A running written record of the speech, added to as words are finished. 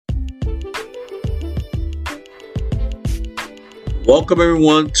Welcome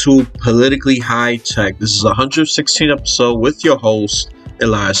everyone to Politically High Tech. This is the 116th episode with your host,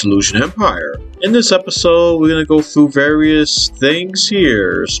 Elias Illusion Empire. In this episode, we're going to go through various things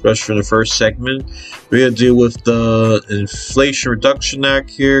here, especially in the first segment. We're going to deal with the Inflation Reduction Act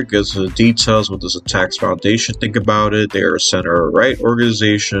here, give us the details. What does the Tax Foundation think about it? They're a center-right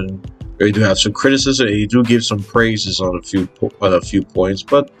organization. We do have some criticism, and you do give some praises on a few points,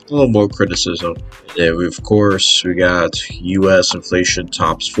 but a little more criticism. And then we got U.S. inflation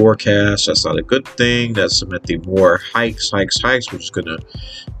tops forecast. That's not a good thing. That's cementing more hikes, which is going to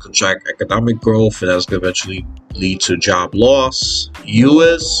contract economic growth, and that's going to eventually lead to job loss.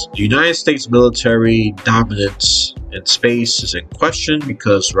 The United States military dominance in space is in question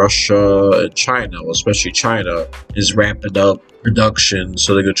because Russia and China, especially China, is ramping up production,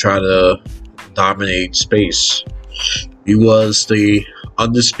 so they're going to try to dominate space. He was the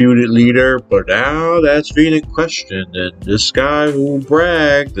undisputed leader, but now that's being in question, and this guy who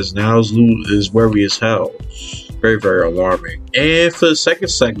bragged is worry as hell. Very, very alarming. And for the second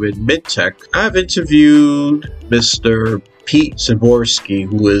segment, Mid-Tech, I've interviewed Mr. Pete Zborski,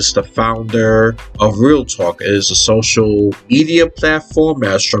 who is the founder of Real Talk. It is a social media platform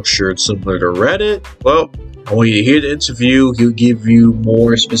that's structured similar to Reddit. Well, I want you to hear the interview. He'll give you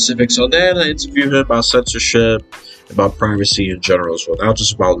more specifics on that. I interviewed him about censorship, about privacy in general as well, not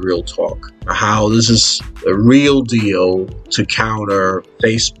just about Real Talk. How this is a real deal to counter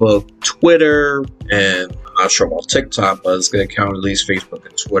Facebook, Twitter, and I'm not sure about TikTok, but it's going to counter at least Facebook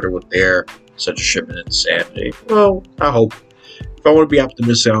and Twitter with their censorship and insanity. Well, I hope. If I want to be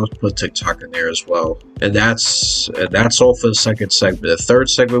optimistic, I'll put TikTok in there as well. And that's all for the second segment. The third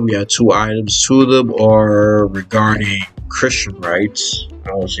segment, we have two items. Two of them are regarding Christian rights. I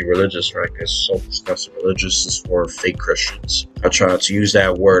don't see religious rights, because so discussing religious is for fake Christians. I try not to use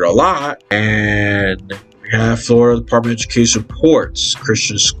that word a lot. And we have Florida Department of Education reports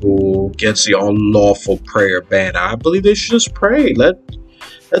Christian school gets the unlawful prayer ban. I believe they should just pray.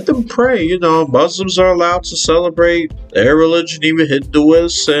 Let them pray. You know, Muslims are allowed to celebrate their religion, even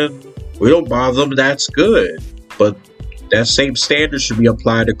Hinduists, and we don't bother them. That's good. But that same standard should be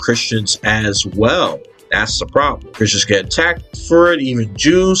applied to Christians as well. That's the problem. Christians get attacked for it, even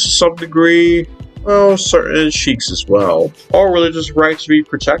Jews to some degree. Well, certain sheiks as well. All religious rights to be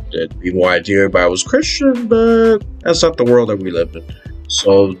protected. Be more ideal everybody was Christian, but that's not the world that we live in.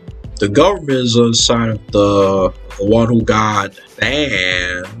 So the government is on the side of the one who got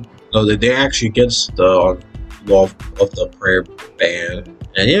banned. No, they're actually against the law of the prayer ban.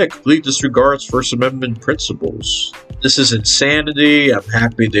 And yeah, complete disregards First Amendment principles. This is insanity. I'm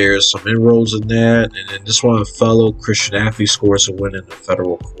happy there's some inroads in that. And then this one, a fellow Christian athlete scores a win in the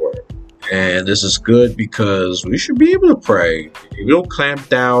federal court. And this is good because we should be able to pray. We don't clamp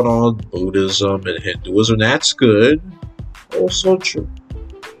down on Buddhism and Hinduism. That's good. Also true.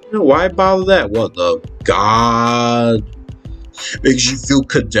 You know, why bother that? What, the God makes you feel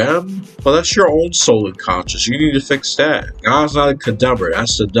condemned? Well, that's your own soul and conscience. You need to fix that. God's not a condemner.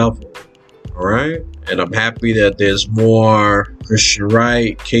 That's the devil. Alright? And I'm happy that there's more Christian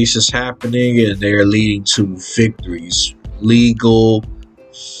right cases happening, and they're leading to victories. Legal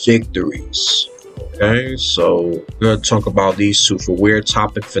victories. Okay? So, we're going to talk about these two for Weird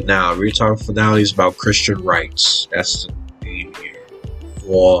Topic Finale. Weird Topic Finale is about Christian rights. That's the theme here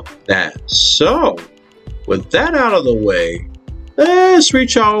for that. So, with that out of the way, let's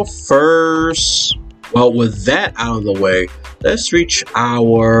reach our first. Well, with that out of the way, let's reach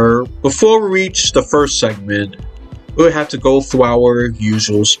our. Before we reach the first segment, we'll have to go through our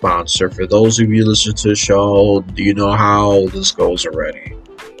usual sponsor. For those of you listening to the show, do you know how this goes already?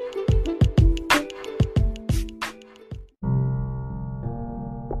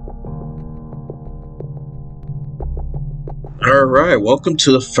 Alright, welcome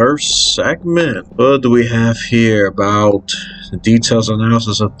to the first segment. What do we have here about the details and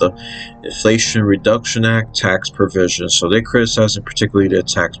analysis of the Inflation Reduction Act tax provisions? So they're criticizing particularly their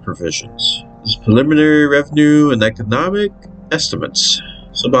tax provisions. This is preliminary revenue and economic estimates.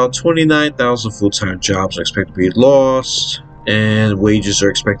 So about 29,000 full-time jobs are expected to be lost, and wages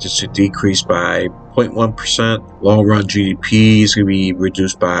are expected to decrease by 0.1%. Long-run GDP is going to be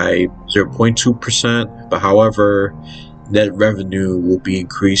reduced by 0.2%, but however, net revenue will be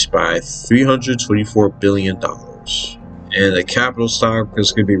increased by $324 billion. And the capital stock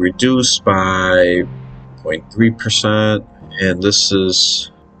is going to be reduced by 0.3%. And this is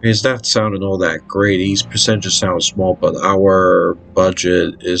not sounding all that great. These percentages sound small, but our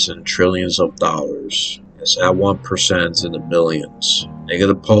budget is in trillions of dollars. It's at 1% in the millions. They're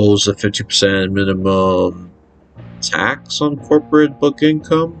going to pose a 50% minimum tax on corporate book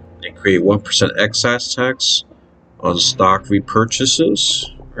income. They create 1% excise tax on stock repurchases.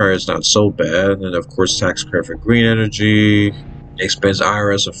 Or it's not so bad. And of course, tax credit for green energy. Expands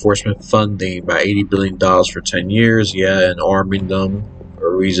IRS enforcement funding by $80 billion for 10 years. Yeah, and arming them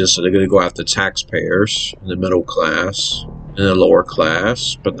for a reason. So they're going to go after taxpayers in the middle class, in the lower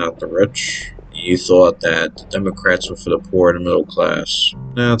class, but not the rich. You thought that the Democrats were for the poor and the middle class.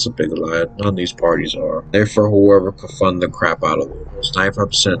 That's a big lie. None of these parties are. Therefore, whoever could fund the crap out of them. There's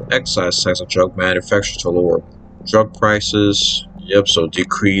 95% excise tax on drug manufacturers to lower drug prices. Yep, so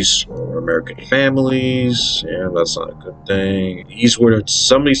decrease for American families. Yeah, that's not a good thing.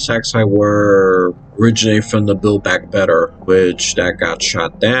 Some of these tax hikes were originated from the Build Back Better, which that got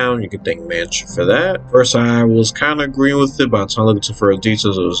shot down. You could thank Manchin for that. First, I was kind of agreeing with it, but I looked into further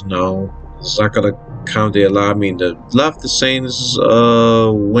details. It was no. It's not going to count the allow. I mean, the left is saying this is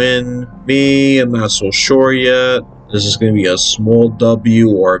a win. Me, I'm not so sure yet. This is going to be a small W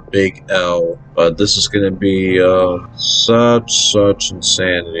or a big L. But this is going to be such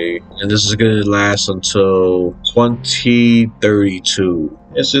insanity. And this is going to last until 2032.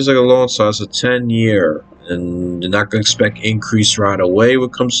 It seems like a long time. It's a 10-year. And they're not going to expect increase right away when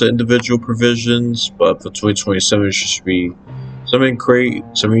it comes to individual provisions. But for 2027, it should be some increase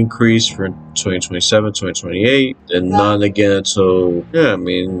for 2027, 2028. And none again until, yeah, I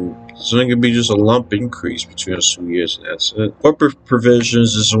mean, it's going to be just a lump increase between those 2 years, and that's it. Corporate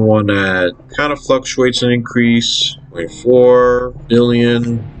provisions is the one that kind of fluctuates in increase. 24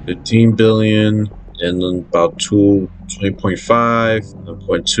 billion, 15 billion, and then about 20.5,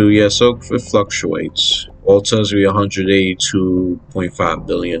 1.2. Yeah, so it fluctuates. All tells me $182.5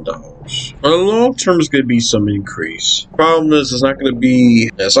 billion. On the long term, it's going to be some increase. Problem is, it's not going to be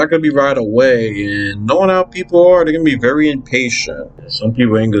right away. And knowing how people are, they're going to be very impatient. And some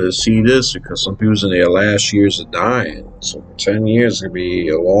people ain't going to see this because some people's in their last years of dying. So for 10 years, it's going to be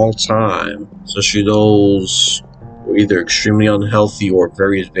a long time. Especially those who are either extremely unhealthy or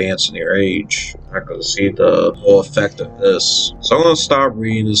very advanced in their age. Not going to see the full effect of this. So I'm going to stop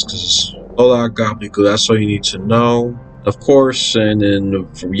reading this because a lot of gobbledygook. That's all you need to know. Of course, and then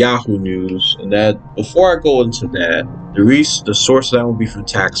from Yahoo News, and that before I go into that, the source of that will be from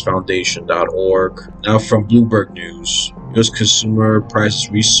taxfoundation.org. Now from Bloomberg News, U.S. Consumer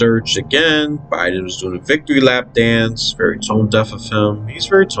Prices Research again. Biden was doing a victory lap dance. Very tone deaf of him. He's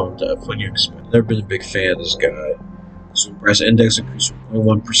very tone deaf. What do you expect? Never been a big fan of this guy. Consumer price index increased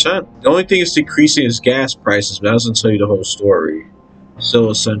 0.1%. The only thing is decreasing is gas prices, but that doesn't tell you the whole story. Still,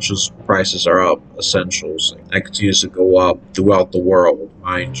 essentials prices are up. Essentials. That continues to go up throughout the world,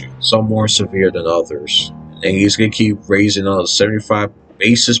 mind you. Some more severe than others. And he's going to keep raising on a 75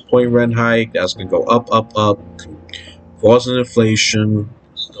 basis point rent hike. That's going to go up, causing inflation.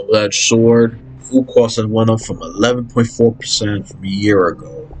 It's a double-edged sword. Food costs have went up from 11.4% from a year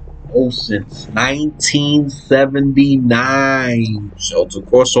ago. Since 1979. Shelter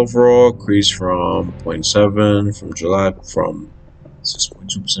costs overall increased from 0.7 from July from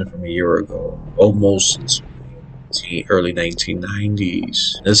 6.2% from a year ago, almost since the early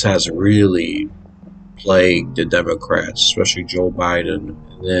 1990s. This has really plagued the Democrats, especially Joe Biden.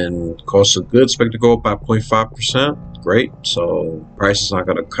 And then cost of goods expected to go up by 0.5%. Great. So price is not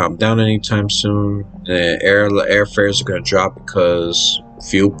going to come down anytime soon. And airfares are going to drop because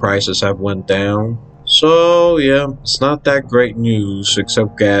fuel prices have went down. So yeah, it's not that great news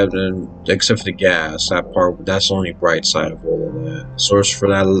except for the gas. That part, that's the only bright side of all of that. Source for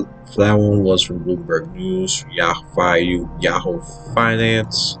that one was from Bloomberg News, Yahoo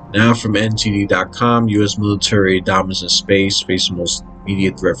Finance. Now from NTD.com, U.S. military dominance in space faces the most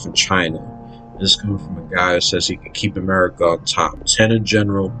immediate threat from China. This is coming from a guy who says he can keep America on top. Lieutenant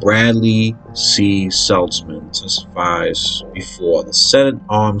General Bradley C. Saltzman testifies before the Senate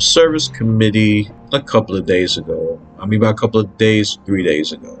Armed Service Committee a couple of days ago. 3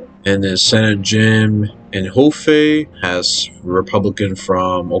 days ago. And then Senator Jim Inhofe, has Republican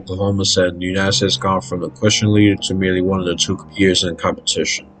from Oklahoma, said the United States gone from the question leader to merely one of the two computers in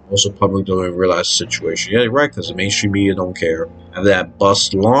competition. Also, public don't even realize the situation. Yeah, you're right, because the mainstream media don't care. After that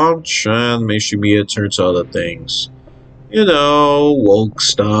bust launch, and the mainstream media turned to other things. You know, woke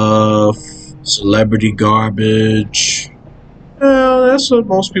stuff, celebrity garbage. Well, that's what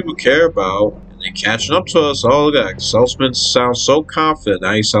most people care about. And they're catching up to us. Oh, look at that. Saltzman sounds so confident.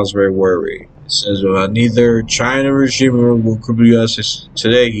 Now he sounds very worried. It says, neither China regime or the U.S.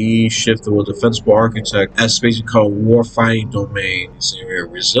 Today, he shifted with defensible architect as space called warfighting domain. He's very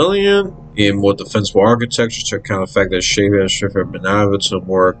resilient in more defensible architecture to account the fact that Shaver has shifted Manava to a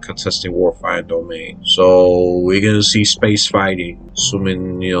more contesting warfighting domain. So we're gonna see space fighting,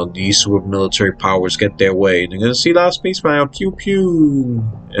 assuming these super military powers get their way. They're gonna see a lot of space fighting. Pew pew.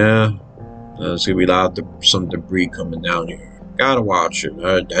 Yeah. There's gonna be a lot of some debris coming down here. Gotta watch it.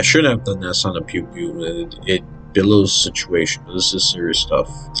 I shouldn't have done that son of pew pew. It belittles the situation, but this is serious stuff.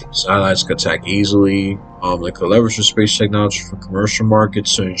 Satellites can attack easily. They could leverage the space technology for commercial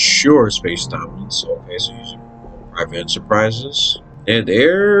markets to ensure space dominance. Okay, so using private enterprises. And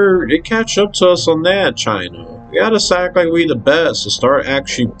they catch up to us on that, China. We gotta act like we the best to start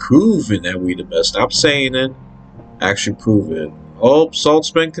actually proving that we the best. Stop saying it. Actually prove it. Hope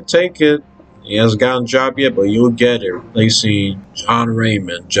Saltzman could take it. He hasn't gotten a job yet, but you'll get it. Replacing John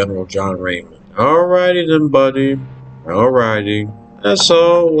Raymond, General John Raymond. Alrighty then, buddy. Alrighty. And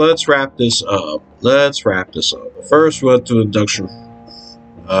so, let's wrap this up. But first, we went to the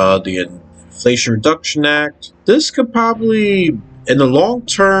Inflation Reduction Act. This could probably, in the long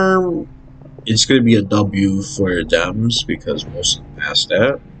term, it's going to be a W for your Dems, because most of them passed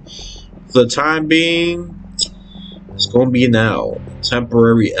that. For the time being, it's going to be an L.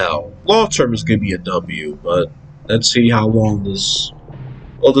 Temporary L. Long term is going to be a W, but let's see how long this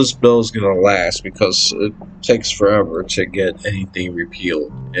bill is going to last, because it takes forever to get anything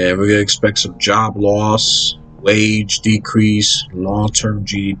repealed. And we're going to expect some job loss, wage decrease, long-term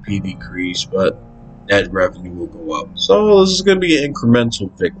GDP decrease, but net revenue will go up. So this is going to be an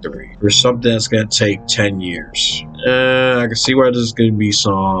incremental victory for something that's going to take 10 years. I can see why there's going to be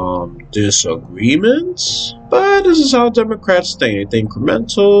some disagreements, but this is how Democrats think. They think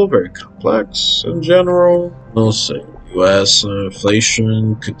incremental, very complex in general. We'll see. U.S.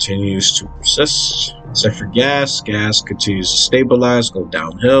 inflation continues to persist. Except for gas continues to stabilize, go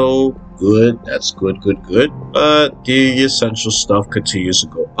downhill. Good, that's good. But the essential stuff continues to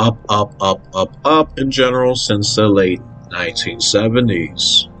go up in general since the late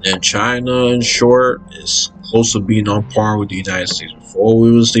 1970s. And China, in short, is close to being on par with the United States. Before,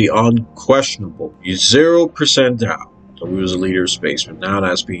 we was the unquestionable 0% doubt that we was a leader of space, but now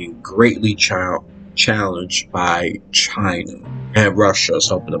that's being greatly challenged by China, and Russia is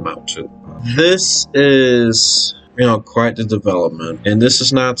helping them out too. This is, quite the development, and this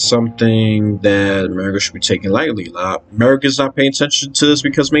is not something that America should be taking lightly. America's not paying attention to this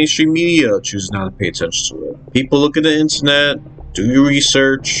because mainstream media chooses not to pay attention to it. People look at the internet, do your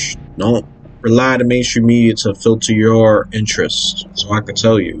research, don't rely on mainstream media to filter your interests. So I can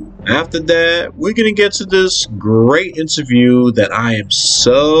tell you. After that, we're going to get to this great interview that I am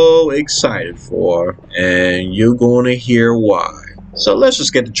so excited for, and you're going to hear why. So let's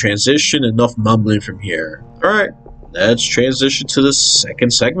just get the transition. Enough mumbling from here. Alright, let's transition to the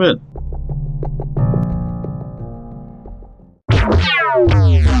second segment.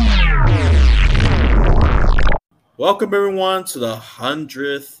 Welcome everyone to the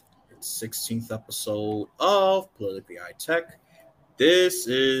 116th episode of Politically High Tech. This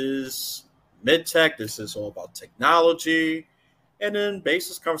is mid-tech. This is all about technology. And then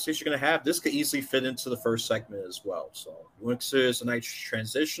basis conversation you're going to have, this could easily fit into the first segment as well. So you want to consider this a nice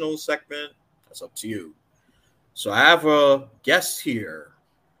transitional segment? That's up to you. So I have a guest here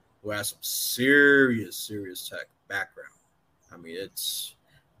who has some serious tech background. I mean, it's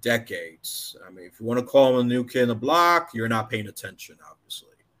decades. I mean, if you want to call him a new kid in the block, you're not paying attention, obviously.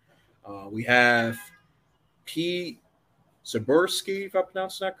 We have Pete Zborski, if I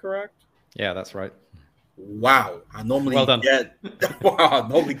pronounced that correct. Yeah, that's right. Wow, I normally well done. get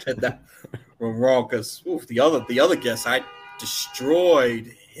that wrong because the other guest, I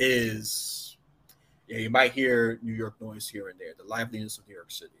destroyed his. Yeah, you might hear New York noise here and there, the liveliness of New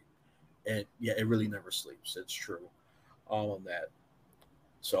York City, and yeah, it really never sleeps. It's true, all on that.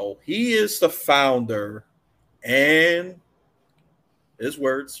 So he is the founder and his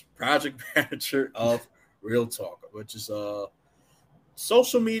words, project manager of Real Talk, which is a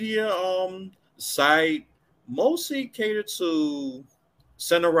social media site mostly catered to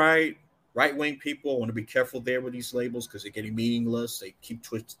center-right, right-wing people. I want to be careful there with these labels because they're getting meaningless. They keep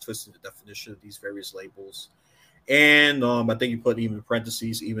twisting the definition of these various labels. And I think you put even in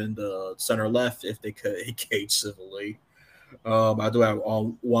parentheses, even the center-left, if they could engage civilly. I do have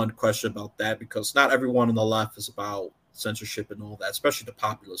one question about that because not everyone on the left is about censorship and all that, especially the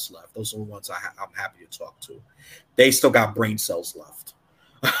populist left. Those are the ones I'm happy to talk to. They still got brain cells left.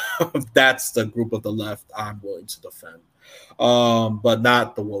 That's the group of the left I'm willing to defend, but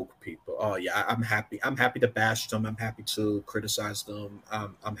not the woke people. Oh yeah, I'm happy to bash them. I'm happy to criticize them.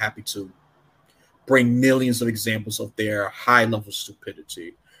 I'm happy to bring millions of examples of their high level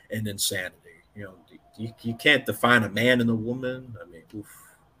stupidity and insanity. You can't define a man and a woman. I mean,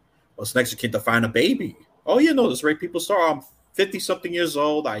 what's next? You can't define a baby. Oh, there's right people star. I'm 50-something years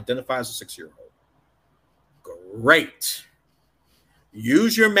old. I identify as a 6-year-old. Great.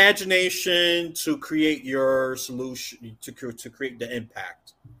 Use your imagination to create your solution, to create the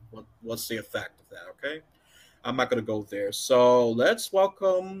impact. what's the effect of that? Okay, I'm not gonna go there. So let's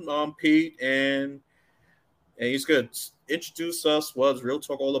welcome Pete, and he's gonna introduce us what's Real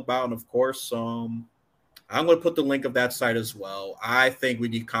Talk all about, and of course, I'm gonna put the link of that site as well. I think we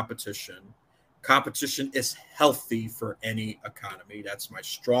need competition. Competition is healthy for any economy. That's my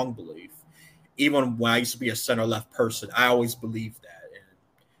strong belief. Even when I used to be a center left person, I always believed that. And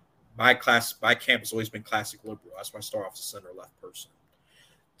my camp has always been classic liberal. That's why I start off as a center left person.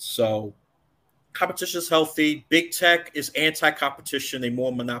 So competition is healthy. Big tech is anti-competition. They're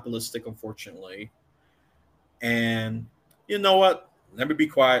more monopolistic, unfortunately. And you know what? Let me be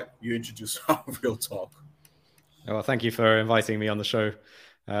quiet. You introduce Real Talk. Well, thank you for inviting me on the show.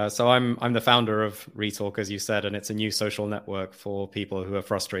 So I'm the founder of Retalk, as you said, and it's a new social network for people who are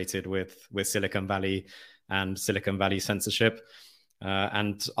frustrated with Silicon Valley and Silicon Valley censorship.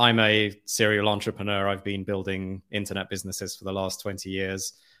 And I'm a serial entrepreneur. I've been building internet businesses for the last 20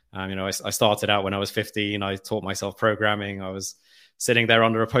 years. I started out when I was 15. I taught myself programming. I was sitting there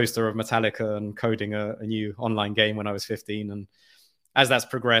under a poster of Metallica and coding a new online game when I was 15. And as that's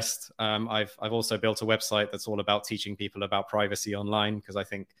progressed, I've also built a website that's all about teaching people about privacy online, because I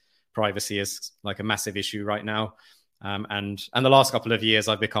think privacy is like a massive issue right now. And the last couple of years,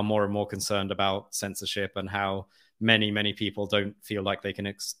 I've become more and more concerned about censorship and how many people don't feel like they can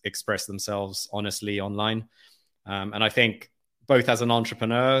express themselves honestly online. And I think both as an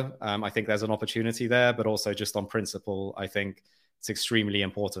entrepreneur, I think there's an opportunity there, but also just on principle, I think it's extremely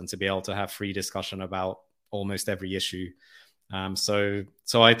important to be able to have free discussion about almost every issue. So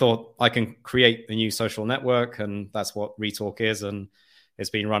I thought I can create a new social network, and that's what Retalk is. And it's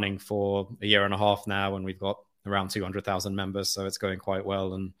been running for a year and a half now, and we've got around 200,000 members. So it's going quite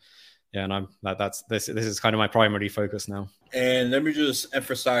well. And yeah, and this is kind of my primary focus now. And let me just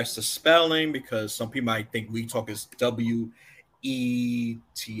emphasize the spelling, because some people might think Retalk is WETALK.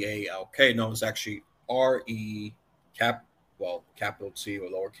 No, it's actually capital T or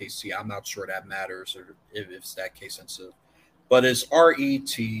lowercase c. I'm not sure that matters, or if it's that case sensitive. But it's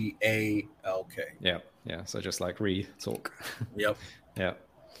RETALK. Yeah. So just like Retalk. Yep. Yeah.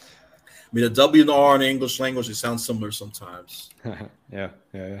 I mean, the W and the R in the English language, it sounds similar sometimes. Yeah.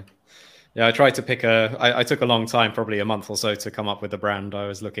 I tried to pick I took a long time, probably a month or so, to come up with the brand. I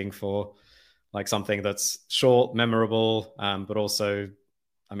was looking for like something that's short, memorable, but also,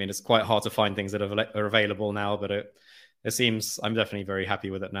 I mean, it's quite hard to find things that are available now, but it seems I'm definitely very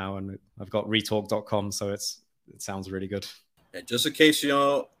happy with it now. And I've got retalk.com, so it sounds really good. And just in case you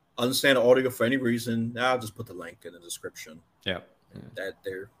don't understand the audio for any reason, I'll just put the link in the description. Yeah. That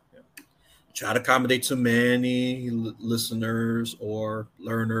there. Yeah. Try to accommodate to many listeners or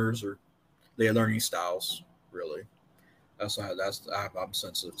learners or their learning styles. Really, I'm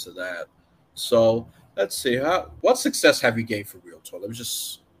sensitive to that. So let's see. What success have you gained for Real Talk? Let me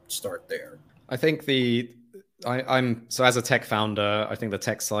just start there. I think I'm so, as a tech founder, I think the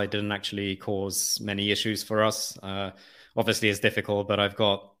tech side didn't actually cause many issues for us. Obviously, it's difficult, but I've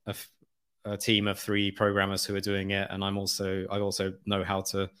got a team of 3 programmers who are doing it, and I also know how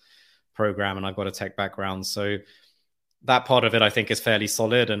to program, and I've got a tech background, so that part of it I think is fairly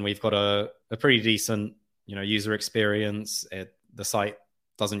solid, and we've got a pretty decent user experience. The site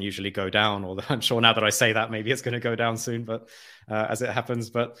doesn't usually go down, although I'm sure now that I say that, maybe it's going to go down soon, but as it happens.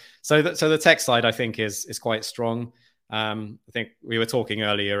 But so the tech side I think is quite strong. I think we were talking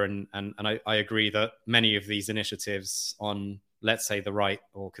earlier, and I agree that many of these initiatives on, let's say, the right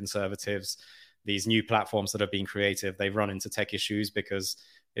or conservatives, these new platforms that have been created, they've run into tech issues because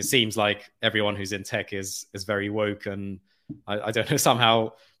it seems like everyone who's in tech is very woke, and I don't know,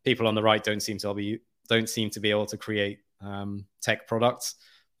 somehow people on the right don't seem to be able to create tech products.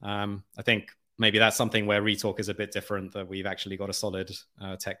 I think maybe that's something where Retalk is a bit different, that we've actually got a solid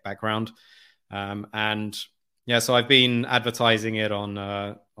tech background. And yeah, so I've been advertising it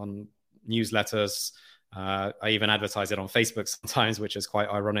on newsletters. I even advertise it on Facebook sometimes, which is quite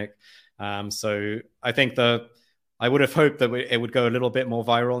ironic. So I think I would have hoped that it would go a little bit more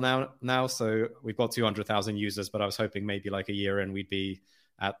viral now. So we've got 200,000 users, but I was hoping maybe like a year in we'd be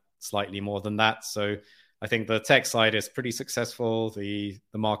at slightly more than that. So I think the tech side is pretty successful. The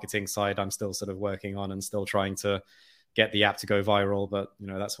marketing side I'm still sort of working on and still trying to get the app to go viral. But,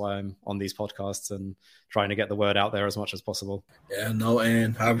 that's why I'm on these podcasts and trying to get the word out there as much as possible. Yeah, no,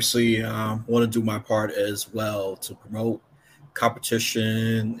 and obviously want to do my part as well to promote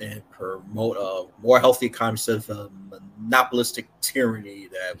competition and promote a more healthy economy instead of a monopolistic tyranny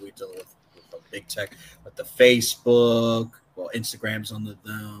that we deal with big tech, like the Facebook, Instagram's under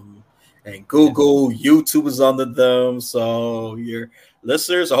them, and Google, YouTube is under them. So your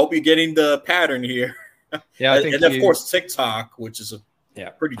listeners, I hope you're getting the pattern here. Yeah, and of course TikTok, which is Yeah.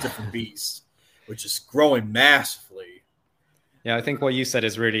 pretty different beast, which is growing massively. Yeah, I think what you said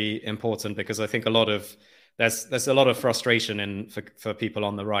is really important, because I think there's a lot of frustration for people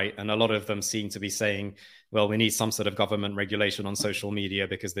on the right, and a lot of them seem to be saying, well, we need some sort of government regulation on social media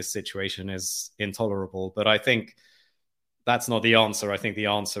because this situation is intolerable. But I think that's not the answer. I think the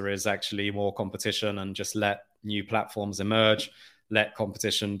answer is actually more competition, and just let new platforms emerge, let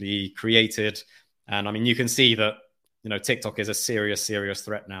competition be created. And I mean, you can see that, you know, TikTok is a serious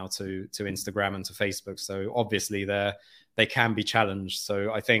threat now to Instagram and to Facebook. So obviously they can be challenged.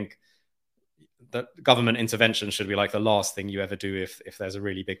 So I think that government intervention should be like the last thing you ever do if there's a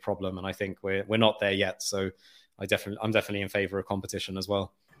really big problem. And I think we're not there yet. So I'm definitely in favor of competition as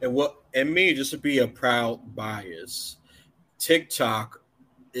well. And me, just to be a proud bias, TikTok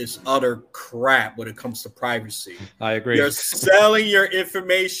is utter crap when it comes to privacy. I agree. You're selling your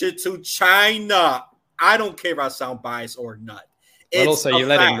information to China. I don't care if I sound biased or not. Well, also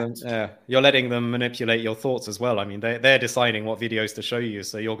you're letting them manipulate your thoughts as well. I mean, they're deciding what videos to show you,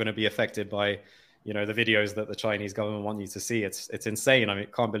 so you're going to be affected by, you know, the videos that the Chinese government want you to see. It's insane. I mean,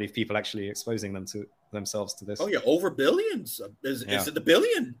 I can't believe people actually exposing themselves to this. Oh yeah, over billions. Is it the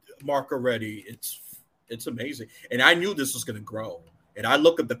billion mark already? It's amazing. And I knew this was going to grow. And I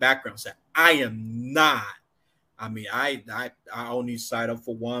look at the background and say, I am not. I mean, I only signed up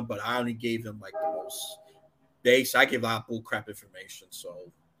for one, but I only gave them like the most base. I gave a lot of bull crap information.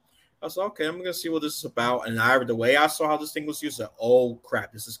 So I was like, okay, I'm going to see what this is about. And the way I saw how this thing was used, I said, oh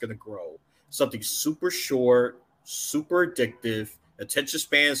crap, this is going to grow. Something super short, super addictive. Attention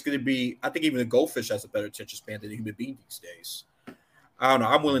span is going to be, I think even a goldfish has a better attention span than a human being these days. I don't know.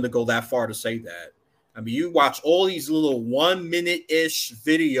 I'm willing to go that far to say that. I mean, you watch all these little 1 minute-ish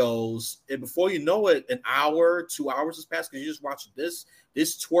videos, and before you know it, an hour, 2 hours has passed because you just watch this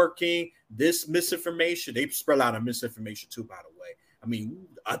twerking, this misinformation. They spread a lot of misinformation too, by the way. I mean,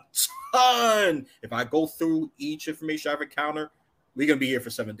 a ton. If I go through each information I've encountered, we're going to be here for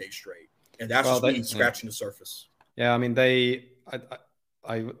 7 days straight. And that's just me scratching the surface. Yeah, I mean,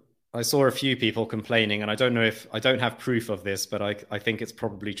 I saw a few people complaining, and I don't have proof of this, but I think it's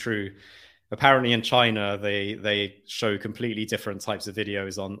probably true. Apparently in China, they show completely different types of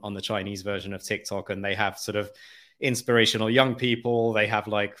videos on the Chinese version of TikTok, and they have sort of inspirational young people. They have,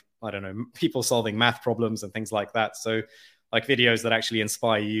 like, I don't know, people solving math problems and things like that. So like videos that actually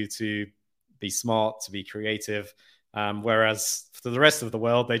inspire you to be smart, to be creative. Whereas for the rest of the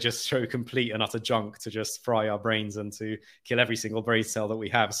world, they just show complete and utter junk to just fry our brains and to kill every single brain cell that we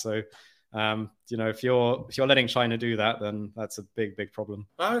have. So you know, if you're letting China do that, then that's a big problem.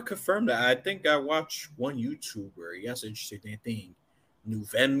 I confirm that. I think I watched one YouTuber. He has an interesting thing.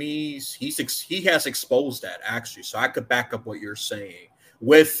 Nuvenmes. He has exposed that, actually. So I could back up what you're saying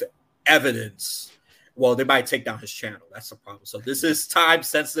with evidence. Well, they might take down his channel. That's the problem. So this is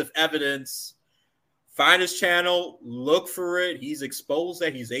time-sensitive evidence. Find his channel, look for it. He's exposed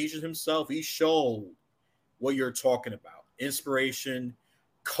that. He's Asian himself. He showed what you're talking about. Inspiration,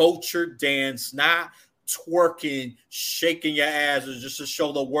 culture, dance, not twerking, shaking your asses just to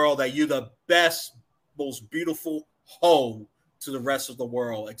show the world that you're the best, most beautiful hoe to the rest of the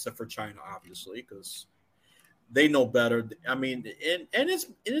world, except for China, obviously, because they know better. I mean, and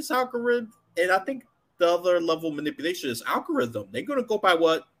it's algorithm, and I think the other level of manipulation is algorithm. They're going to go by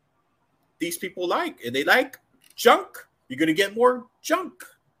what these people like. And they like junk, you're going to get more junk.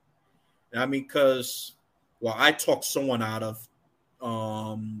 I mean, because, well, I talked someone out of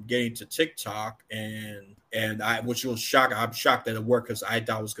getting to TikTok, and which was shocked. I'm shocked that it worked because I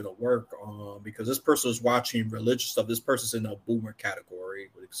thought it was going to work. Because this person was watching religious stuff. This person's in a boomer category,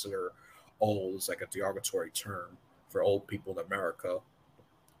 we consider old. It's like a derogatory term for old people in America,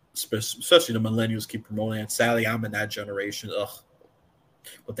 especially the millennials keep promoting it. Sadly, I'm in that generation. Ugh,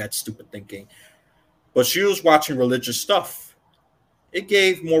 with that stupid thinking. But she was watching religious stuff. It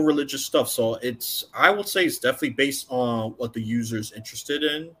gave more religious stuff. So I would say it's definitely based on what the user's interested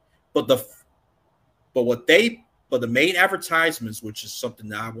in. But the main advertisements, which is something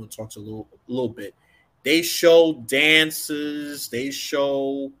that I want to talk to a little bit, they show dances, they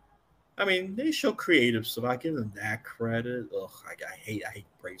show creative stuff. I give them that credit. Ugh, I hate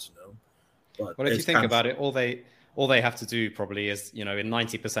praising them. But well, if you think about it, all they have to do probably is, you know, in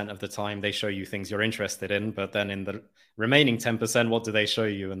 90% of the time they show you things you're interested in, but then in the remaining 10%, what do they show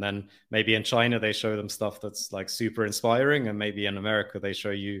you? And then maybe in China they show them stuff that's like super inspiring, and maybe in America they show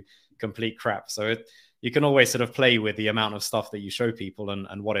you complete crap. So you can always sort of play with the amount of stuff that you show people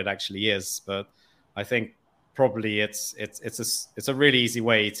and what it actually is. But I think probably it's a really easy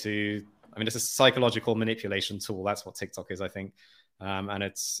way to, I mean, it's a psychological manipulation tool. That's what TikTok is, I think.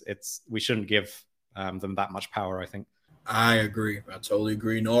 And we shouldn't give them that much power, I think. I agree. I totally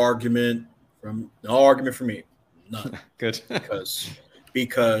agree. No argument from me. None. Good.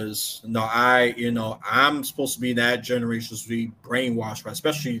 Because no, I'm supposed to be that generation to be brainwashed, but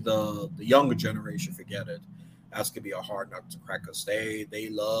especially the younger generation. Forget it. That's gonna be a hard nut to crack because they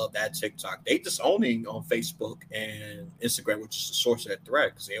love that TikTok. They disowning on Facebook and Instagram, which is the source of that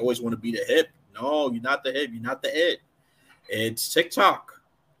threat, because they always want to be the hip. No, you're not the hip. You're not the it. It's TikTok,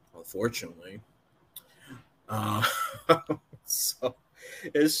 unfortunately. Uh, so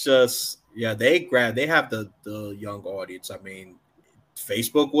it's just yeah, they have the young audience. I mean,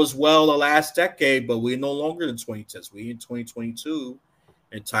 Facebook was well the last decade, but we're no longer in 2010s. We in 2022,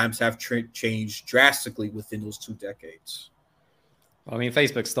 and times have changed drastically within those 2 decades. I mean,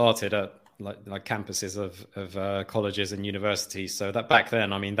 Facebook started at like campuses of colleges and universities. So that back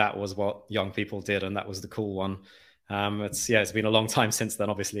then, I mean, that was what young people did, and that was the cool one. It's been a long time since then.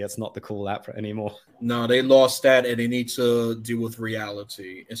 Obviously, it's not the cool app anymore. No, they lost that, and they need to deal with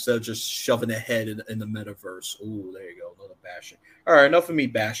reality instead of just shoving their head in the metaverse. Ooh, there you go, another bashing. All right, enough of me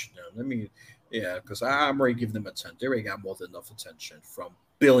bashing them. Because I'm already giving them attention. They already got more than enough attention from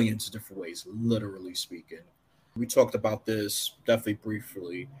billions of different ways, literally speaking. We talked about this definitely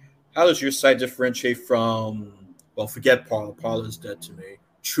briefly. How does your site differentiate from? Well, forget Parler. Parler is dead to me.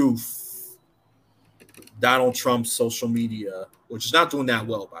 Truth. Donald Trump's social media, which is not doing that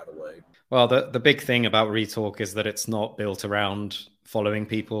well, by the way. Well, the big thing about Retalk is that it's not built around following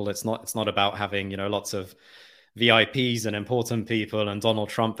people. It's not about having, lots of VIPs and important people and Donald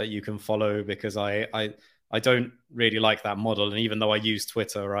Trump that you can follow, because I don't really like that model. And even though I use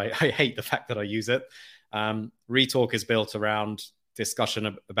Twitter, I hate the fact that I use it. Retalk is built around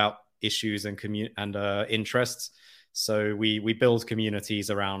discussion about issues and interests. So we build communities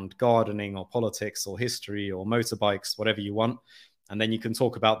around gardening or politics or history or motorbikes, whatever you want. And then you can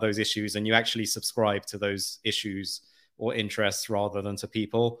talk about those issues, and you actually subscribe to those issues or interests rather than to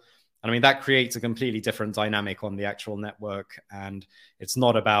people. And I mean, that creates a completely different dynamic on the actual network. And it's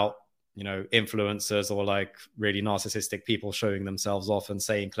not about, influencers or like really narcissistic people showing themselves off and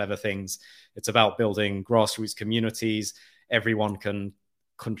saying clever things. It's about building grassroots communities. Everyone can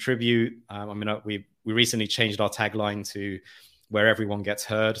contribute. We recently changed our tagline to where everyone gets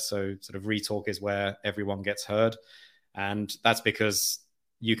heard. So sort of Retalk is where everyone gets heard. And that's because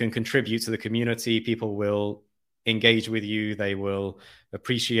you can contribute to the community. People will engage with you. They will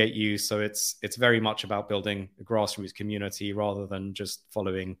appreciate you. So it's very much about building a grassroots community rather than just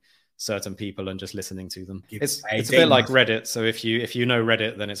following certain people and just listening to them. It's a bit like Reddit. So if you know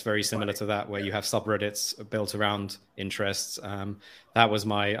Reddit, then it's very similar to that, where you have subreddits built around interests. That was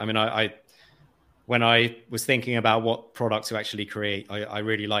when I was thinking about what product to actually create, I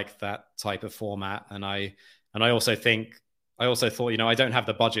really liked that type of format. And I also thought, I don't have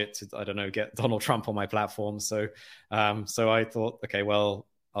the budget to, get Donald Trump on my platform. So I thought, okay, well,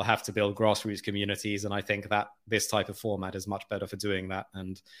 I'll have to build grassroots communities. And I think that this type of format is much better for doing that.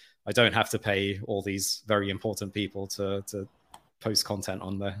 And I don't have to pay all these very important people to post content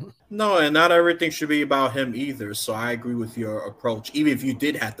on there. No, and not everything should be about him either. So I agree with your approach. Even if you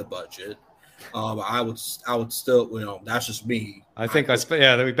did have the budget, I would still, that's just me. I think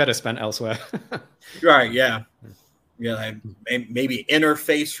we better spend elsewhere. Right. Yeah. Yeah. Like maybe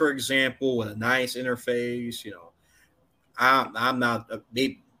interface, for example, with a nice interface, I'm not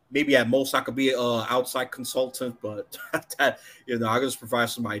maybe at most I could be an outside consultant, but that, I just provide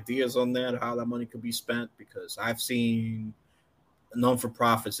some ideas on that, how that money could be spent, because I've seen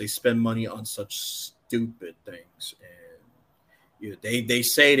non-for-profits, they spend money on such stupid things. And they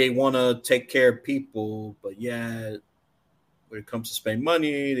say they want to take care of people, but when it comes to spending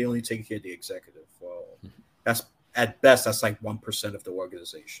money, they only take care of the executive. Well, that's at best, that's like 1% of the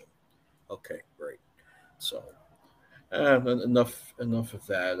organization. Okay, great. So enough of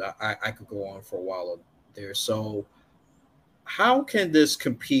that. I could go on for a while there. So how can this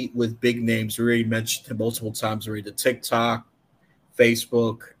compete with big names? We already mentioned it multiple times already, the TikTok,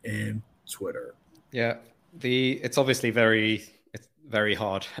 Facebook, and Twitter. Yeah, it's obviously very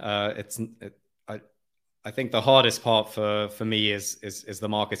hard. I think the hardest part for me is the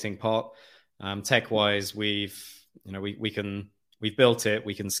marketing part. Tech wise, we've built it,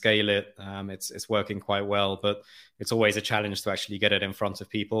 we can scale it. It's working quite well, but it's always a challenge to actually get it in front of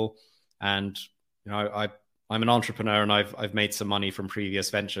people. And I'm an entrepreneur, and I've made some money from previous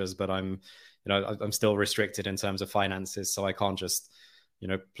ventures, but I'm still restricted in terms of finances, so I can't just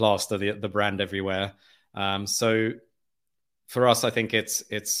plaster the brand everywhere. So for us, I think it's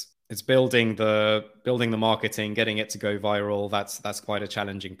building the marketing, getting it to go viral. That's quite a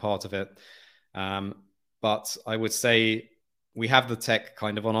challenging part of it. But I would say we have the tech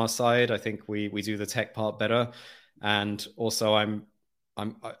kind of on our side. I think we do the tech part better. And also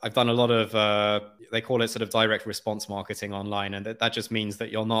I've done a lot of they call it sort of direct response marketing online, and that just means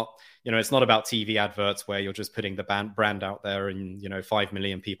that you're not, it's not about TV adverts where you're just putting the brand out there and 5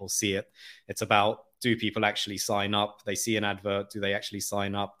 million people see it. It's about, do people actually sign up? They see an advert, do they actually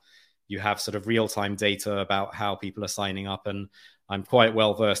sign up? You have sort of real-time data about how people are signing up, and I'm quite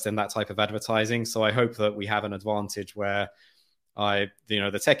well versed in that type of advertising. So I hope that we have an advantage where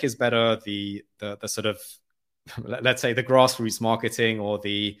the tech is better, the sort of, let's say, the grassroots marketing or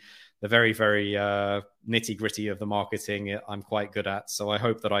the very, very nitty gritty of the marketing, I'm quite good at. So I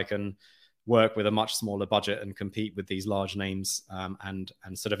hope that I can work with a much smaller budget and compete with these large names. And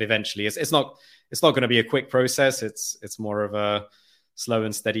sort of eventually, it's not going to be a quick process. It's more of a slow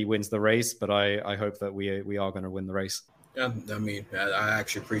and steady wins the race. But I hope that we are going to win the race. Yeah, I mean, I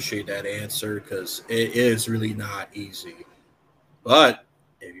actually appreciate that answer, because it is really not easy. But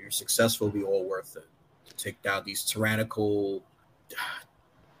if you're successful, it'll be all worth it. Take down these tyrannical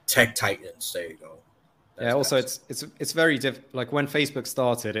tech titans. There you go. Also, it's very like when Facebook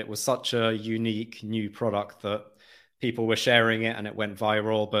started, it was such a unique new product that people were sharing it and it went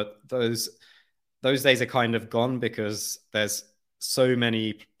viral. But those days are kind of gone, because there's so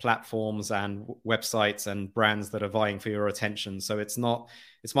many platforms and websites and brands that are vying for your attention. So it's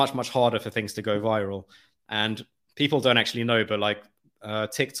much harder for things to go viral. And people don't actually know, but like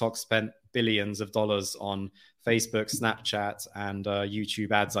TikTok spent billions of dollars on Facebook, Snapchat, and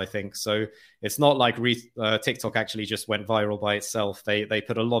YouTube ads, I think. So it's not like TikTok actually just went viral by itself. They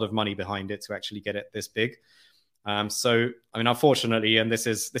put a lot of money behind it to actually get it this big. So, I mean, unfortunately, and this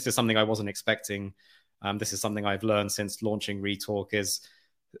is something I wasn't expecting. This is something I've learned since launching Retalk, is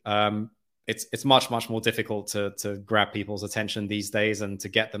it's much more difficult to grab people's attention these days and to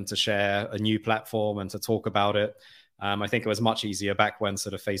get them to share a new platform and to talk about it. I think it was much easier back when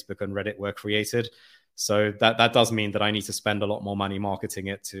sort of Facebook and Reddit were created. So that does mean that I need to spend a lot more money marketing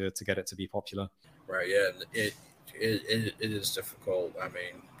it to get it to be popular. Right. Yeah. It is difficult. I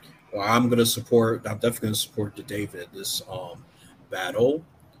mean, well, I'm definitely going to support the David this battle.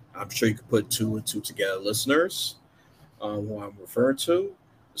 I'm sure you could put 2 and 2 together, listeners, who I'm referring to.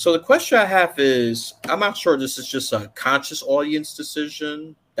 So the question I have is, I'm not sure this is just a conscious audience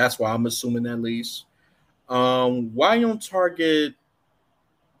decision. That's why I'm assuming, at least. Why you don't target?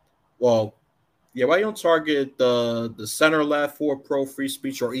 Well, yeah, why you don't target the center left for pro free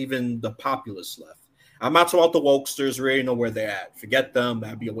speech, or even the populist left? I'm not talking about the wokesters. We already know where they're at. Forget them.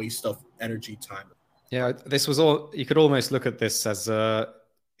 That'd be a waste of energy, time. Yeah, this was all. You could almost look at this as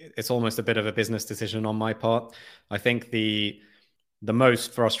it's almost a bit of a business decision on my part. I think the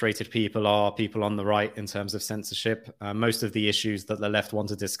most frustrated people are people on the right in terms of censorship. Most of the issues that the left want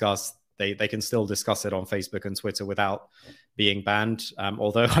to discuss, they can still discuss it on Facebook and Twitter without being banned.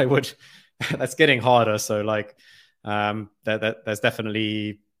 Although that's getting harder. So like, there's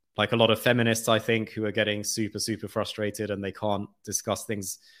definitely like a lot of feminists, I think, who are getting super, super frustrated and they can't discuss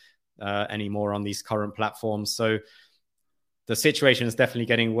things anymore on these current platforms. So the situation is definitely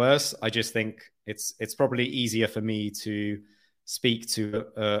getting worse. I just think it's probably easier for me to speak to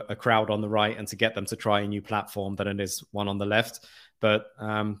a crowd on the right and to get them to try a new platform than it is one on the left. But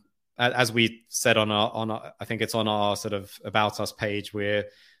as we said on our, I think it's on our sort of About Us page, we're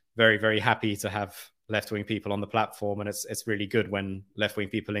very, very happy to have left-wing people on the platform, and it's really good when left-wing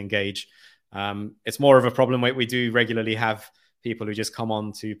people engage. It's more of a problem we do regularly have people who just come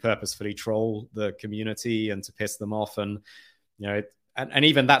on to purposefully troll the community and to piss them off, and and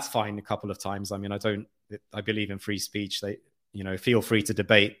even that's fine a couple of times. I mean, I believe in free speech. They feel free to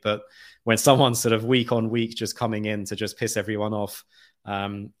debate, but when someone's sort of week on week just coming in to just piss everyone off,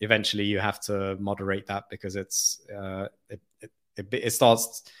 eventually you have to moderate that, because it's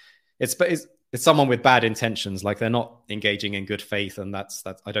someone with bad intentions, like they're not engaging in good faith, and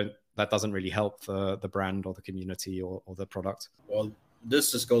that doesn't really help the brand or the community or the product. Well,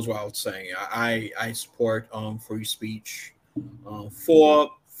 this just goes without saying. I support free speech for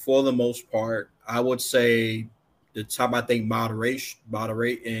the most part. I would say the time I think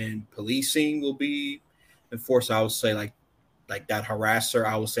moderate and policing will be enforced. I would say like that harasser.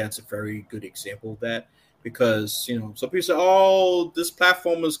 I would say that's a very good example of that. Because, some people say, oh, this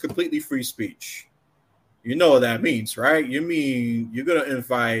platform is completely free speech. You know what that means, right? You mean you're going to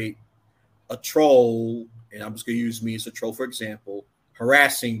invite a troll, and I'm just going to use me as a troll, for example,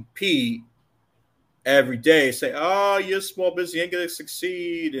 harassing Pete every day, say, oh, you're a small business, you ain't going to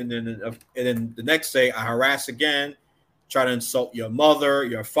succeed. And then the next day I harass again, try to insult your mother,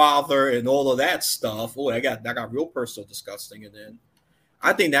 your father, and all of that stuff. Oh, that got real personal, disgusting. And then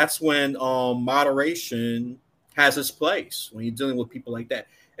I think that's when moderation has its place, when you're dealing with people like that.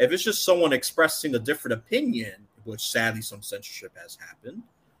 If it's just someone expressing a different opinion, which sadly some censorship has happened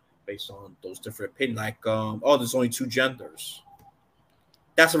based on those different opinions. Like, oh, there's only two genders.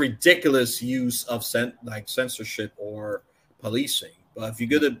 That's a ridiculous use of censorship or policing. But if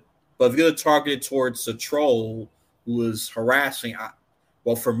you're gonna target it towards a troll who is harassing,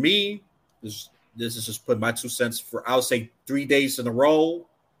 well, for me, this is just putting my 2 cents. For I would say 3 days in a row.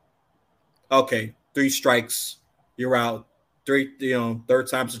 Okay, 3 strikes, you're out. Third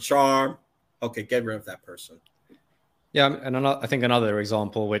time's a charm. Okay, get rid of that person. Yeah, and I think another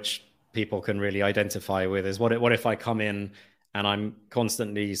example which people can really identify with is what if I come in and I'm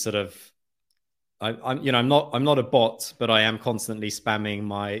constantly sort of I'm not a bot, but I am constantly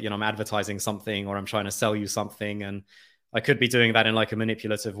spamming I'm advertising something or I'm trying to sell you something, and I could be doing that in like a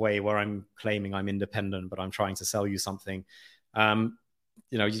manipulative way where I'm claiming I'm independent, but I'm trying to sell you something.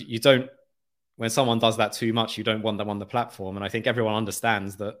 You don't, when someone does that too much, you don't want them on the platform. And I think everyone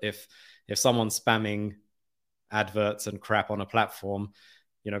understands that if someone's spamming adverts and crap on a platform,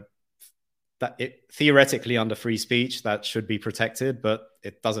 that it theoretically under free speech that should be protected, but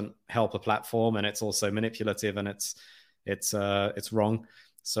it doesn't help a platform, and it's also manipulative, and it's wrong.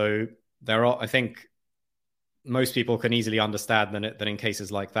 So I think most people can easily understand that in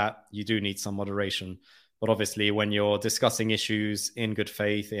cases like that, you do need some moderation. But obviously, when you're discussing issues in good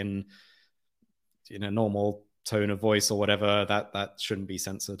faith, in a normal tone of voice or whatever, that shouldn't be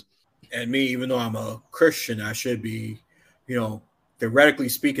censored. And me, even though I'm a Christian, I should be, theoretically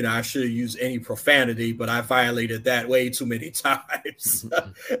speaking, I should have used any profanity, but I violated that way too many times.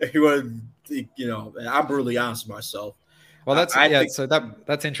 I'm brutally honest with myself. Well,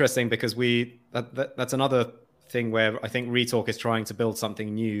 that's interesting, because that's another thing where I think Retalk is trying to build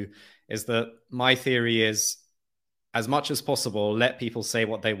something new. Is that my theory is, as much as possible, let people say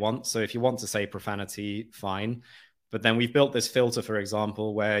what they want. So if you want to say profanity, fine. But then we've built this filter, for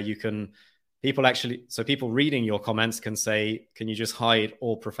example, where people reading your comments can say, can you just hide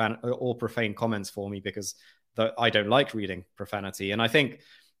all profane comments for me, because I don't like reading profanity. And I think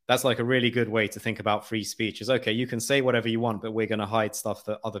that's like a really good way to think about free speech is, okay, you can say whatever you want, but we're going to hide stuff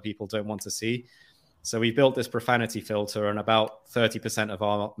that other people don't want to see. So we built this profanity filter, and about 30% of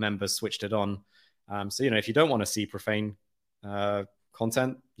our members switched it on. So, if you don't want to see profane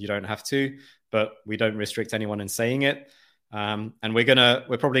content, you don't have to, but we don't restrict anyone in saying it. And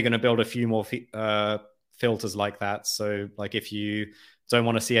we're probably going to build a few more filters like that. So like, if you don't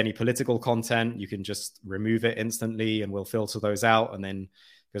want to see any political content, you can just remove it instantly, and we'll filter those out. And then,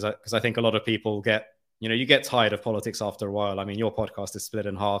 because I think a lot of people you get tired of politics after a while. I mean, your podcast is split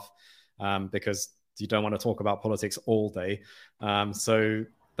in half because you don't want to talk about politics all day. So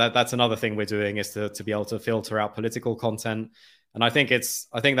that's another thing we're doing, is to be able to filter out political content. And I think that's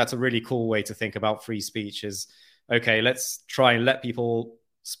a really cool way to think about free speech is, okay, let's try and let people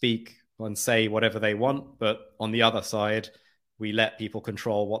speak and say whatever they want. But on the other side, we let people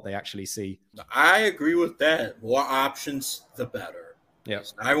control what they actually see. I agree with that. More options, the better.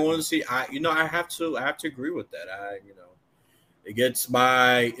 Yes. I want to see, I have to agree with that. It gets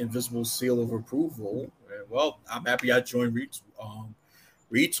my invisible seal of approval. And, well, I'm happy I joined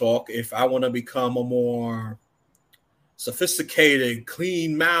Retalk. If I want to become a more sophisticated,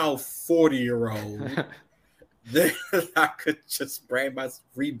 clean mouth 40-year-old, then I could just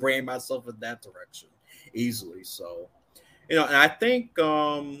rebrand myself in that direction easily. So, and I think,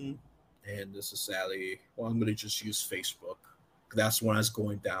 and this is sadly, I'm going to just use Facebook. That's when it's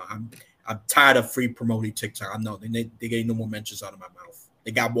going down. I'm tired of free promoting TikTok. I know they get no more mentions out of my mouth.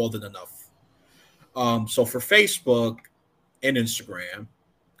 They got more than enough. So for Facebook and Instagram,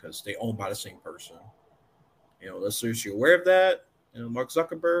 because they owned by the same person, listeners, you aware of that? Mark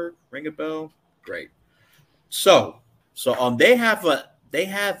Zuckerberg, ring a bell, great. So they have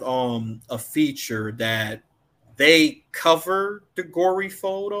a feature that they cover the gory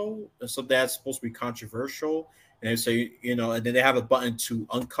photo, so that's supposed to be controversial. And they say, and then they have a button to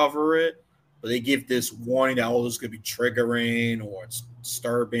uncover it, but they give this warning that, this could be triggering or it's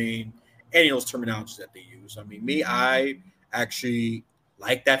disturbing, any of those terminologies that they use. I mean, I actually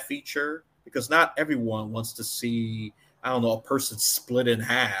like that feature, because not everyone wants to see, a person split in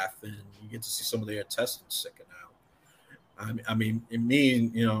half and you get to see some of their intestines sticking out. I mean,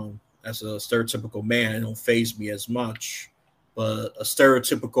 as a stereotypical man, it don't faze me as much, but a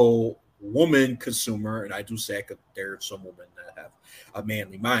stereotypical woman consumer, and I do say there are some women that have a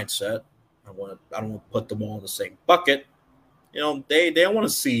manly mindset. I don't want to put them all in the same bucket. They don't want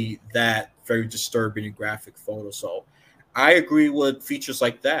to see that very disturbing and graphic photo. So I agree with features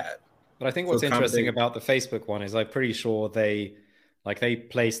like that. But I think what's interesting about the Facebook one is I'm pretty sure they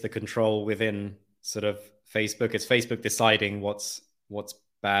place the control within sort of Facebook. It's Facebook deciding what's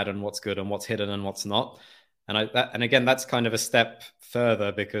bad and what's good and what's hidden and what's not. And again, that's kind of a step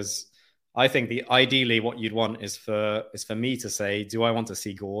further, because I think ideally what you'd want is for me to say, do I want to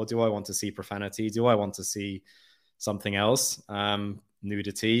see gore? Do I want to see profanity? Do I want to see something else?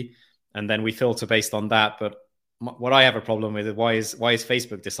 Nudity, and then we filter based on that. But what I have a problem with is why is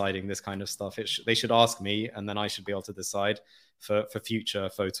Facebook deciding this kind of stuff? They should ask me, and then I should be able to decide for future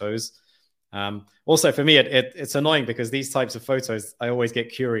photos. Also, for me, it's annoying because these types of photos, I always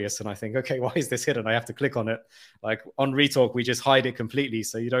get curious and I think, okay, why is this hidden? I have to click on it. Like on Retalk, we just hide it completely,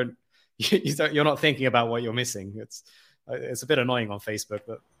 so you're not thinking about what you're missing. It's a bit annoying on Facebook,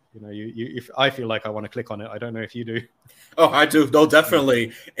 but if I feel like I want to click on it, I don't know if you do. Oh, I do. No,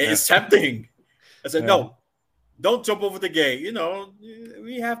 definitely. It's tempting. I said, no, don't jump over the gate.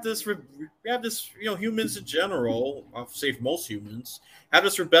 We have this, humans in general, I'll say most humans, have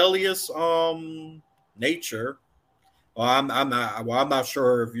this rebellious nature. Well, I'm not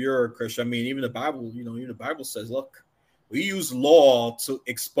sure if you're a Christian. I mean, even the Bible says, look, we use law to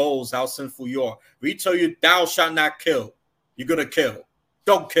expose how sinful you are. We tell you, thou shalt not kill. You're going to kill.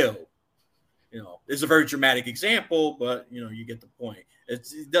 Don't kill. It's a very dramatic example, but you get the point.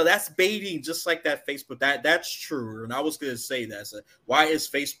 That's baiting, just like that Facebook. That's true. And I was going to say that. So why is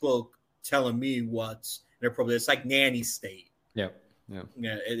Facebook telling me what's their problem? It's like nanny state. Yeah.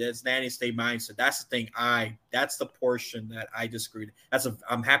 It's nanny state mindset. That's the thing. That's the portion that I disagree.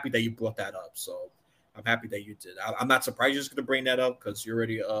 I'm happy that you brought that up. So I'm happy that you did. I'm not surprised you're just going to bring that up because you're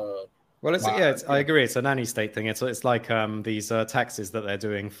already. Well, I agree. It's a nanny state thing. It's like these taxes that they're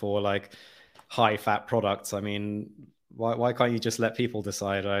doing for like high fat products. I mean, why can't you just let people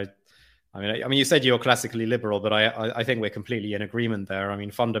decide? I mean, you said you're classically liberal, but I think we're completely in agreement there. I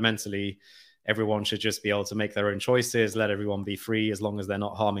mean, fundamentally, everyone should just be able to make their own choices. Let everyone be free as long as they're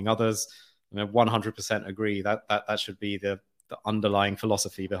not harming others. I mean, 100% agree that should be the underlying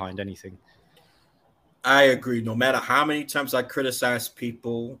philosophy behind anything. I agree. No matter how many times I criticize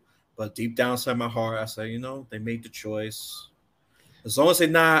people, but deep down inside my heart, I say, they made the choice. As long as they're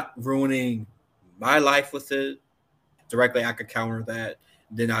not ruining my life with it, directly I could counter that.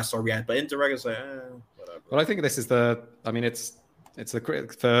 Then I start reacting. But indirectly, it's like, whatever. Well, I think this is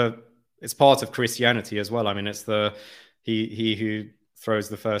it's part of Christianity as well. I mean, it's he who throws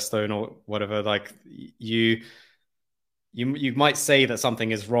the first stone or whatever. Like you might say that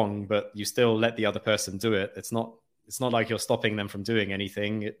something is wrong, but you still let the other person do it. It's not like you're stopping them from doing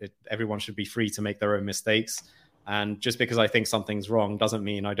anything. Everyone should be free to make their own mistakes. And just because I think something's wrong doesn't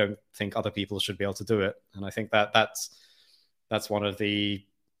mean I don't think other people should be able to do it. And I think that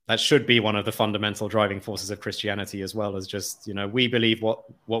should be one of the fundamental driving forces of Christianity, as well as just, we believe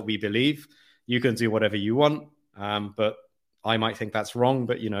what we believe. You can do whatever you want, but I might think that's wrong,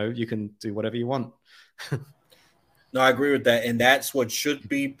 but you can do whatever you want. No, I agree with that. And that's what should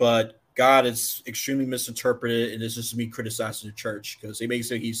be, but God is extremely misinterpreted. And this is me criticizing the church because they may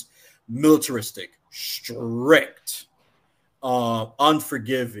say he's militaristic, strict,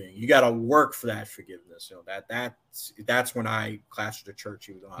 unforgiving. You got to work for that forgiveness. That's when I clash with the church.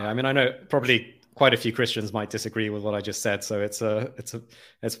 Yeah, I mean, I know probably quite a few Christians might disagree with what I just said, so it's a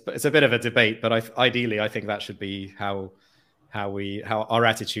bit of a debate. But ideally, I think that should be how our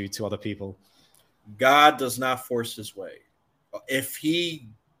attitude to other people. God does not force his way. If he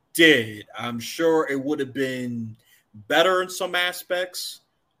did, I'm sure it would have been better in some aspects.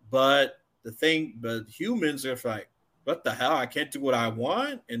 But humans are like, what the hell? I can't do what I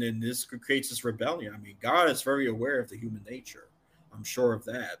want. And then this creates this rebellion. I mean, God is very aware of the human nature. I'm sure of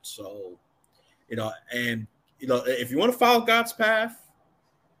that. So, if you want to follow God's path,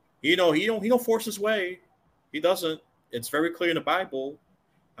 he don't force his way. He doesn't. It's very clear in the Bible.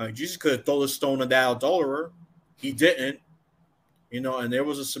 Jesus could have thrown a stone at that adulterer. He didn't. And there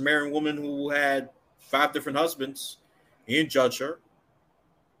was a Samaritan woman who had 5 different husbands. He didn't judge her.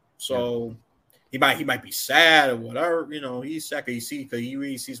 So he might be sad or whatever. He's sad because he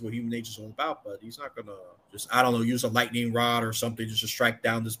really sees what human nature is all about. But he's not gonna just, I don't know, use a lightning rod or something just to strike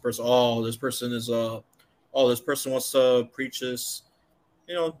down this person. This person wants to preach this.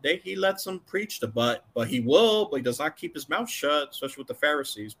 He lets them preach but he does not keep his mouth shut, especially with the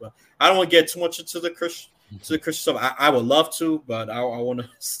Pharisees. But I don't want to get too much into the Christian stuff. I would love to, but I want to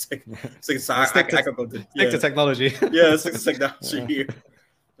stick to technology. Yeah, stick to technology here.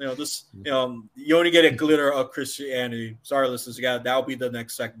 You only get a glitter of Christianity. Sorry, listeners, that'll be the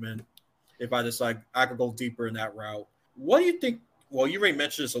next segment. If I decide I could go deeper in that route. What do you think? Well, you already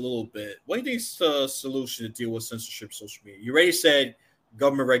mentioned this a little bit. What do you think is the solution to deal with censorship social media? You already said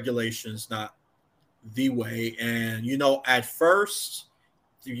government regulation is not the way. And, at first,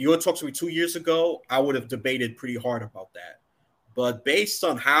 if you would talk to me 2 years ago, I would have debated pretty hard about that. But based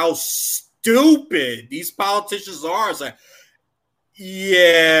on how stupid these politicians are. It's like,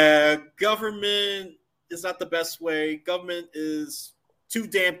 yeah, government is not the best way. Government is too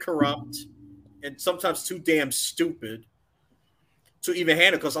damn corrupt and sometimes too damn stupid to even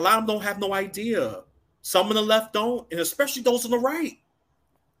handle, because a lot of them don't have no idea. Some on the left don't, and especially those on the right.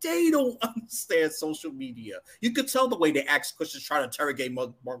 They don't understand social media. You could tell the way they ask questions trying to interrogate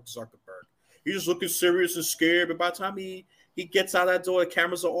Mark Zuckerberg. He's just looking serious and scared, but by the time he gets out that door, the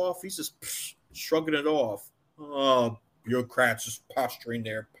cameras are off, he's just shrugging it off. Oh, bureaucrats just posturing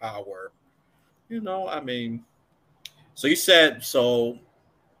their power. I mean, so you said, so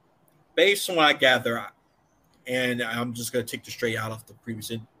based on what I gather, and I'm just going to take this straight out of the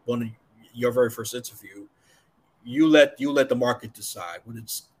previous one of your very first interview, you let the market decide when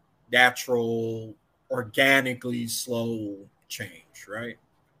it's natural, organically slow change, right?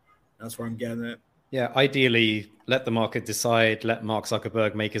 That's where I'm getting at. Yeah, ideally, let the market decide. Let Mark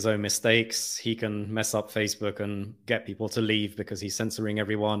Zuckerberg make his own mistakes. He can mess up Facebook and get people to leave because he's censoring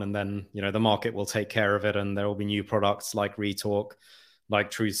everyone. And then, the market will take care of it. And there will be new products like Retalk,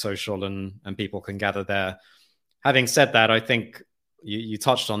 like Truth Social, and people can gather there. Having said that, I think you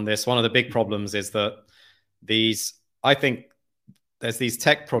touched on this. One of the big problems is that I think there's these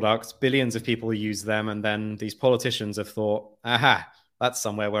tech products, billions of people use them, and then these politicians have thought, aha, that's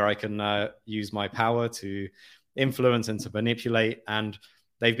somewhere where I can use my power to influence and to manipulate. And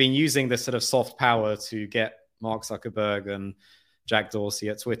they've been using this sort of soft power to get Mark Zuckerberg and Jack Dorsey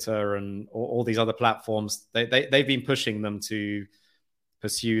at Twitter and all these other platforms. They've been pushing them to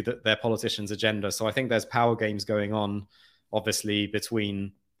pursue their politicians' agenda. So I think there's power games going on, obviously,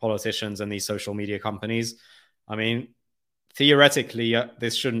 between politicians and these social media companies. I mean, theoretically,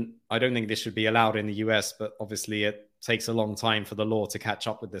 I don't think this should be allowed in the US, but obviously it takes a long time for the law to catch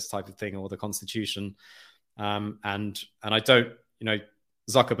up with this type of thing, or the Constitution. And I don't,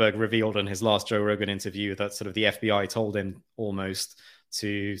 Zuckerberg revealed in his last Joe Rogan interview that sort of the FBI told him almost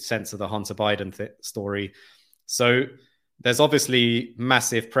to censor the Hunter Biden story. So there's obviously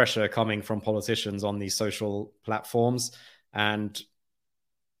massive pressure coming from politicians on these social platforms. And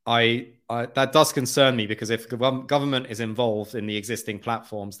that does concern me, because if government is involved in the existing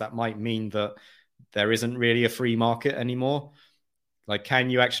platforms, that might mean that there isn't really a free market anymore. Like, can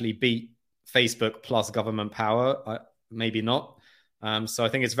you actually beat Facebook plus government power? Maybe not. So I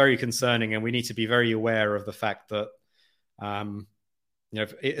think it's very concerning, and we need to be very aware of the fact that,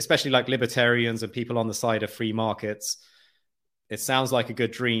 especially like libertarians and people on the side of free markets, it sounds like a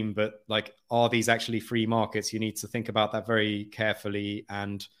good dream, but like, are these actually free markets? You need to think about that very carefully.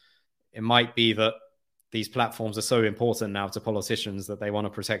 And it might be that these platforms are so important now to politicians that they want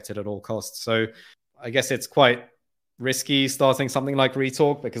to protect it at all costs. So I guess it's quite risky starting something like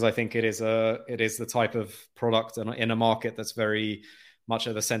Retalk, because I think it is the type of product in a market that's very much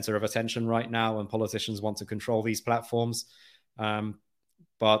at the center of attention right now, and politicians want to control these platforms.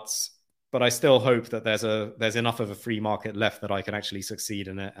 But I still hope that there's enough of a free market left that I can actually succeed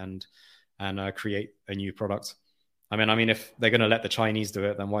in it and create a new product. I mean, if they're going to let the Chinese do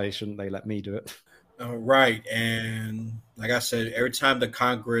it, then why shouldn't they let me do it? Right. And like I said, every time the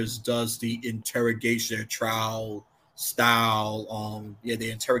Congress does the interrogation, their trial style, the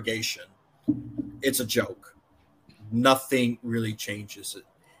interrogation, it's a joke. Nothing really changes it.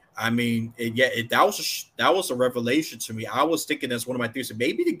 I mean, that was a revelation to me. I was thinking, that's one of my theories,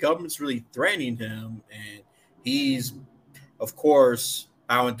 maybe the government's really threatening him, and he's, of course,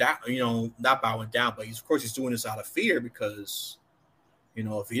 bowing down. Not bowing down, but he's doing this out of fear, because,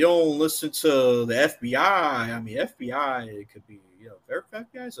 if you don't listen to the FBI, FBI, it could be,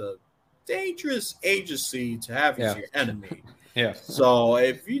 FBI is a dangerous agency to have as your enemy. Yeah. So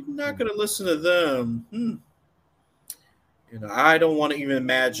if you're not going to listen to them, I don't want to even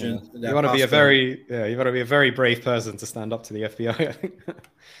imagine. Yeah. You want to be a very brave person to stand up to the FBI. I think.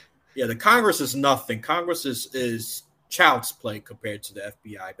 Yeah, the Congress is nothing. Congress is child's play compared to the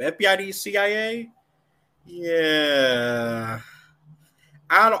FBI. But FBI to the CIA, yeah,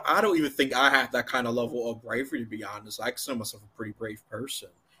 I don't even think I have that kind of level of bravery, to be honest. I consider myself a pretty brave person.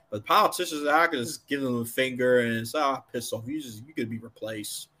 But politicians, I can just give them a finger and say, piss off. You could be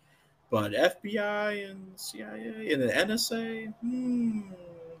replaced. But FBI and CIA and the NSA,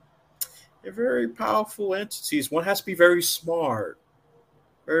 they're very powerful entities. One has to be very smart.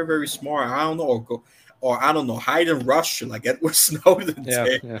 Very, very smart. I don't know, hide in Russia like Edward Snowden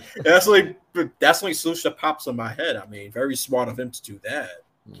did. Yeah. That's the only solution that pops in my head. I mean, very smart of him to do that.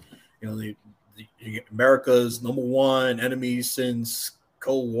 America's number one enemy since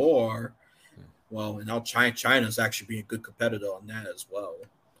Cold War. Well, and now China's actually being a good competitor on that as well.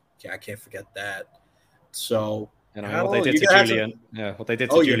 I can't forget that. So You know what they did to Julian. Yeah, what they did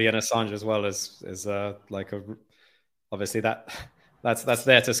to Julian Assange as well is like obviously that's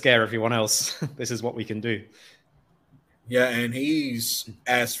there to scare everyone else. This is what we can do. Yeah, and he's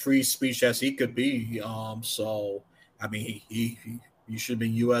as free speech as he could be. So I mean, he should be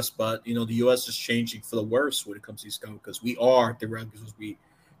U.S., but the U.S. is changing for the worse when it comes to these guns because we are theoretically supposed to be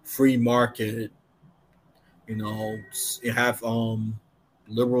free market. It have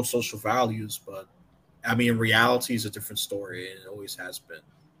liberal social values, but I mean, in reality, is a different story, and it always has been.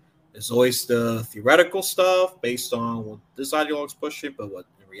 It's always the theoretical stuff based on what this ideologue is pushing, but what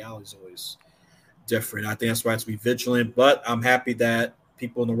in reality is always different. I think that's why I have to be vigilant, but I'm happy that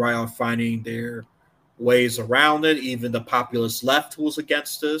people in the right are finding their ways around it. Even the populist left who was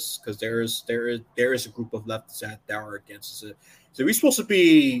against this, because there is a group of leftists that are against it. So we're supposed to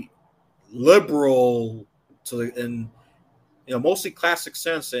be liberal in mostly classic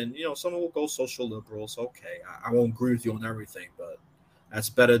sense, and someone will go social liberals. Okay, I won't agree with you on everything, but that's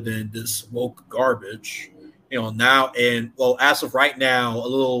better than this woke garbage. Now, and well, as of right now, a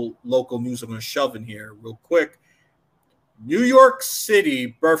little local news I'm going to shove in here real quick. New York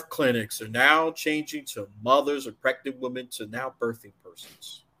City birth clinics are now changing to mothers or pregnant women to now birthing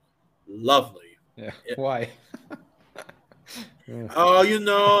persons. Lovely. Yeah. Why? Oh,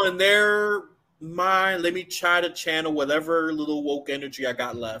 in their mind, let me try to channel whatever little woke energy I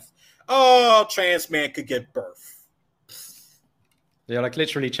got left. Oh, trans man could get birth. They're like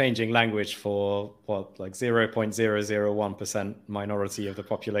literally changing language for what, like 0.001% minority of the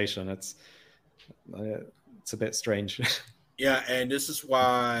population. It's a bit strange. Yeah, and this is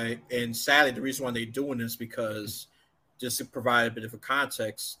why, and sadly, the reason why they're doing this because just to provide a bit of a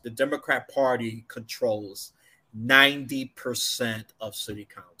context, the Democrat Party controls 90% of city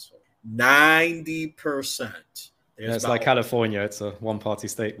council. 90%. It's like California. It's a one-party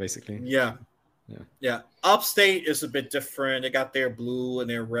state, basically. Yeah. Upstate is a bit different. They got their blue and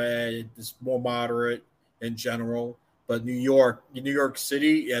their red. It's more moderate in general. But New York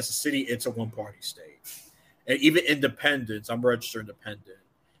City, as a city, it's a one-party state. And even independents, I'm registered independent.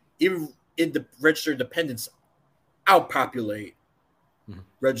 Even in the registered independents outpopulate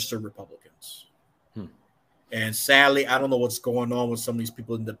registered Republicans. And sadly, I don't know what's going on with some of these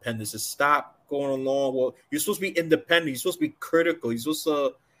people in independents. Just stop going along. Well, you're supposed to be independent. You're supposed to be critical. You're supposed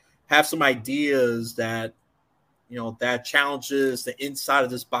to have some ideas that, that challenges the inside of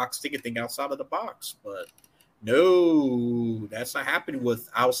this box, think outside of the box. But no, that's not happening with,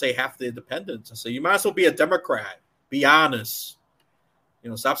 I would say, half the independents. So you might as well be a Democrat. Be honest.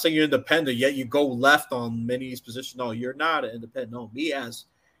 Stop saying you're independent, yet you go left on many of these positions. No, you're not an independent. No, me as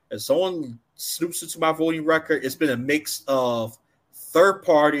someone snoops into my voting record, it's been a mix of third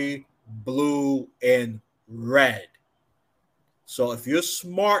party, blue, and red. So if you're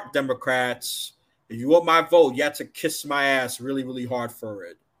smart Democrats, if you want my vote, you have to kiss my ass really, really hard for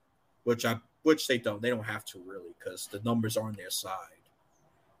it, which they don't. They don't have to really because the numbers are on their side.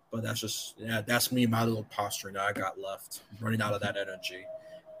 But that's me, my little posturing that I got left. I'm running out of that energy.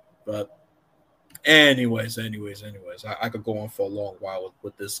 But anyways, I could go on for a long while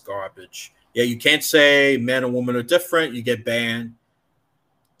with this garbage. Yeah, you can't say men and women are different. You get banned.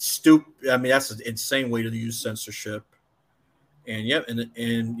 I mean, that's an insane way to use censorship. And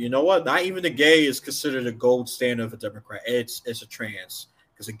and you know what? Not even a gay is considered a gold standard of a Democrat. It's a trans.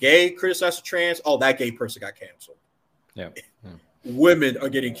 Because a gay criticizes a trans, that gay person got canceled. Yeah. Women are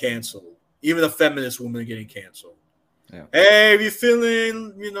getting canceled. Even the feminist women are getting canceled. Yeah. Hey, if you're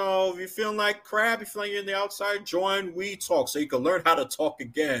feeling like crap, you feel like you're in the outside, join We Talk so you can learn how to talk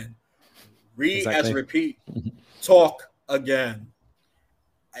again. As a repeat, talk again.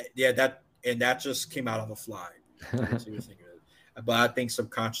 That just came out of a fly. But I think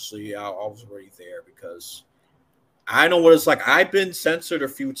subconsciously I was already there because I know what it's like. I've been censored a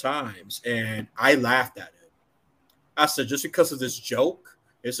few times and I laughed at it. I said, just because of this joke,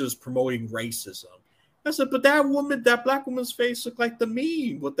 this is promoting racism. I said, but that black woman's face looked like the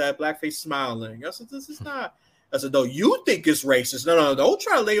meme with that black face smiling. I said, this is not. I said, no, you think it's racist. No, don't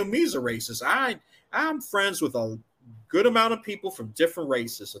try to label me as a racist. I'm friends with a good amount of people from different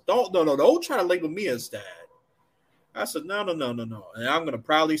races. So don't try to label me as that. I said, no. And I'm going to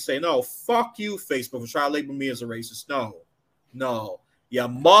proudly say, no, fuck you, Facebook, for trying to label me as a racist. No. Yeah,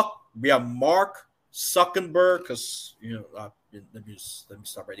 Mark Zuckerberg, because, let me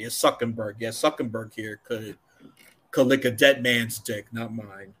stop right here. Zuckerberg. Yeah, Zuckerberg here could lick a dead man's dick, not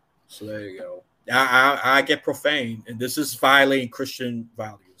mine. So there you go. I get profane, and this is violating Christian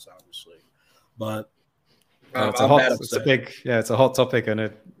values, obviously. But it's a hot topic, and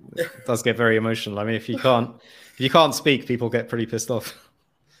it does get very emotional. I mean, if you can't speak, people get pretty pissed off.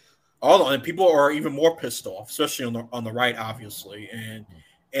 All and people are even more pissed off, especially on the right, obviously,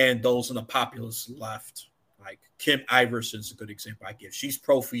 and those on the populist left. Like Kim Iverson's a good example I give. She's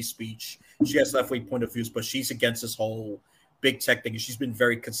pro free speech. She has left wing point of views, but she's against this whole big tech thing. And she's been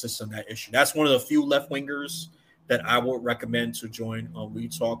very consistent on that issue. That's one of the few left wingers that I would recommend to join on We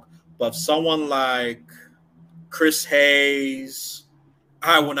Talk. But someone like Chris Hayes,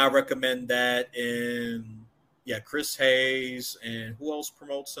 I would not recommend that. And yeah, Chris Hayes, and who else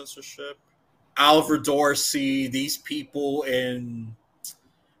promotes censorship? Oliver Dorsey, these people, and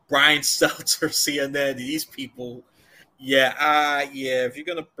Brian Stelter, CNN, these people. Yeah, if you're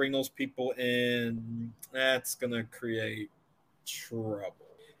gonna bring those people in, that's gonna create trouble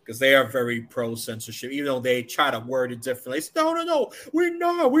because they are very pro censorship, even though they try to word it differently. It's, no, we're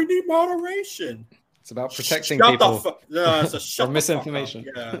not. We need moderation. It's about protecting shut people from misinformation.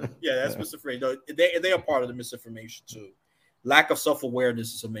 That's misinformation. No, they are part of the misinformation too. Lack of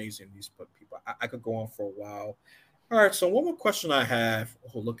self-awareness is amazing. These people, I could go on for a while. All right, so one more question I have.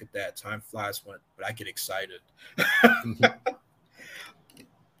 Oh, look at that. Time flies, but I get excited.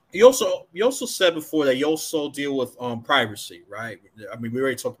 You also said before that you also deal with privacy, right? I mean, we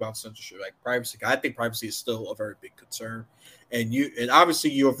already talked about censorship, like privacy. I think privacy is still a very big concern, and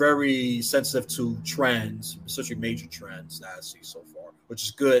obviously you're very sensitive to trends, especially major trends that I see so far, which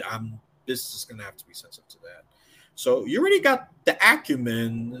is good. This is going to have to be sensitive to that. So you already got the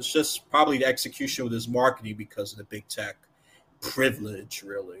acumen. It's just probably the execution with this marketing because of the big tech privilege.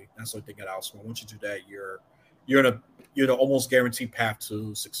 Really, that's the thing that I also want. Once you do that, you're in an almost guaranteed path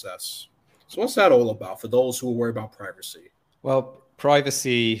to success. So what's that all about for those who worry about privacy? Well,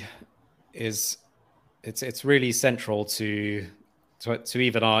 privacy is it's really central to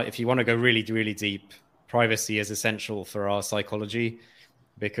even our, if you want to go really, really deep, privacy is essential for our psychology,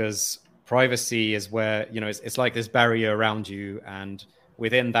 because privacy is where, it's like this barrier around you, and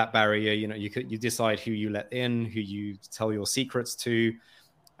within that barrier, you decide who you let in, who you tell your secrets to.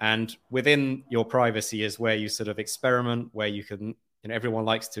 And within your privacy is where you sort of experiment, where you can, everyone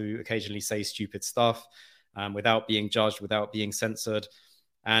likes to occasionally say stupid stuff without being judged, without being censored.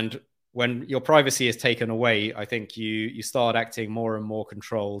 And when your privacy is taken away, I think you start acting more and more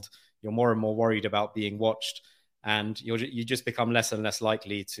controlled. You're more and more worried about being watched, and you just become less and less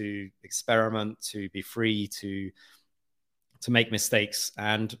likely to experiment, to be free, to make mistakes.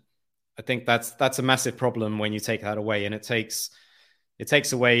 And I think that's a massive problem when you take that away, and it takes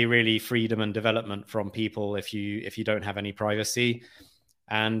away really freedom and development from people if you don't have any privacy.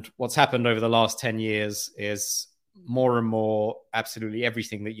 And what's happened over the last 10 years is more and more, absolutely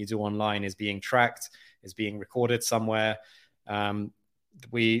everything that you do online is being tracked, is being recorded somewhere. So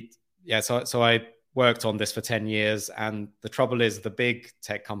I worked on this for 10 years, and the trouble is the big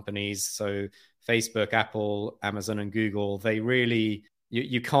tech companies, so Facebook, Apple, Amazon, and Google, they really,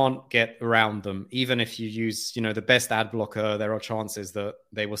 you can't get around them. Even if you use, the best ad blocker, there are chances that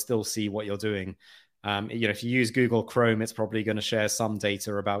they will still see what you're doing. If you use Google Chrome, it's probably going to share some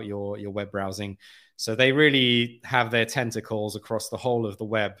data about your web browsing. So they really have their tentacles across the whole of the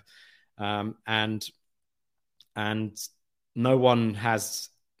web. And no one has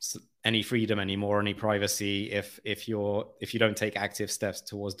any freedom anymore, any privacy if you don't take active steps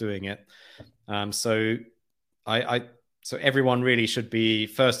towards doing it. So everyone really should be,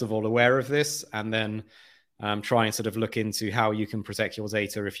 first of all, aware of this, and then try and sort of look into how you can protect your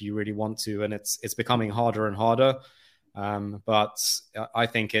data if you really want to. And it's becoming harder and harder. But I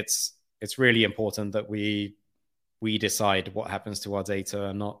think it's really important that we decide what happens to our data,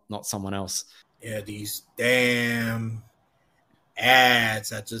 and not someone else. Yeah, these damn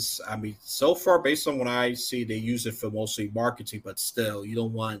ads. So far, based on what I see, they use it for mostly marketing, but still, you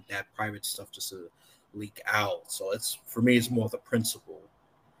don't want that private stuff just to leak out. So for me, it's more the principle,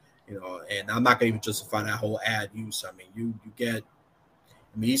 and I'm not gonna even justify that whole ad use. I mean, you get,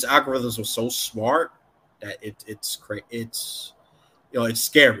 these algorithms are so smart that it's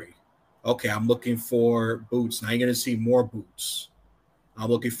scary. Okay, I'm looking for boots. Now you're gonna see more boots. I'm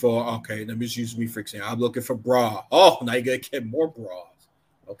looking for, okay, let me just use me for example. I'm looking for bra. Oh, now you're gonna get more bras.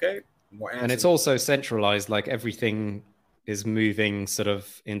 Okay, more answers. And it's also centralized, like everything is moving sort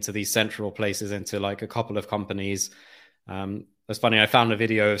of into these central places, into like a couple of companies. It's funny, I found a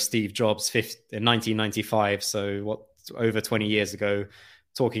video of Steve Jobs in 1995, so over 20 years ago,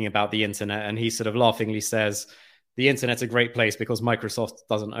 talking about the internet, and he sort of laughingly says, the internet's a great place because Microsoft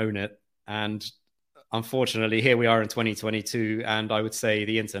doesn't own it. And unfortunately, here we are in 2022, and I would say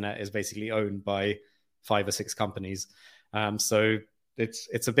the internet is basically owned by 5 or 6 companies. So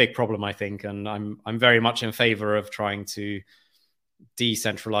it's a big problem, I think, and I'm very much in favor of trying to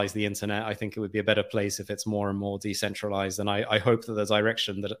decentralize the internet. I think it would be a better place if it's more and more decentralized. And I hope that the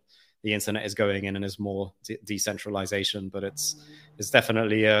direction that the internet is going in and is more decentralization. But it's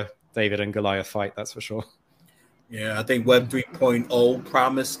definitely a David and Goliath fight, that's for sure. Yeah, I think Web 3.0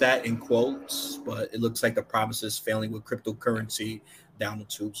 promised that in quotes, but it looks like the promise is failing with cryptocurrency down the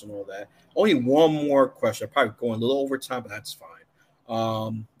tubes and all that. Only one more question. I'm probably going a little over time, but that's fine.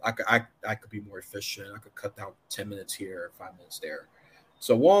 I could be more efficient. I could cut down 10 minutes here, 5 minutes there.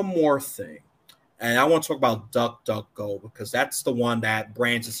 So one more thing, and I want to talk about DuckDuckGo because that's the one that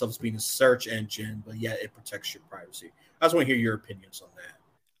brands itself as being a search engine, but yet it protects your privacy. I just want to hear your opinions on that.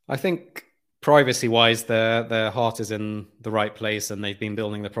 I think privacy-wise, their heart is in the right place, and they've been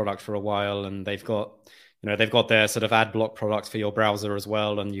building the product for a while, and they've got their sort of ad block product for your browser as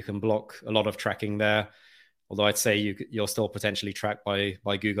well, and you can block a lot of tracking there. Although I'd say you're still potentially tracked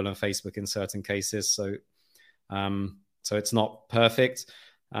by Google and Facebook in certain cases, so it's not perfect.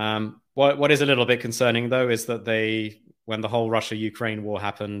 What is a little bit concerning though is that when the whole Russia-Ukraine war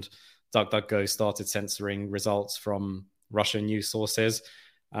happened, DuckDuckGo started censoring results from Russian news sources.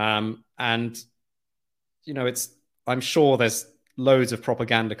 And I'm sure there's loads of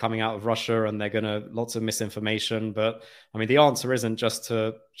propaganda coming out of Russia, and lots of misinformation. But I mean, the answer isn't just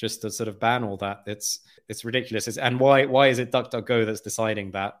to sort of ban all that. It's ridiculous. And why is it DuckDuckGo that's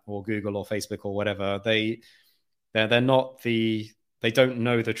deciding that, or Google or Facebook or whatever? They're not they don't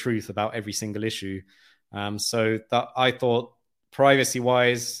know the truth about every single issue. So that I thought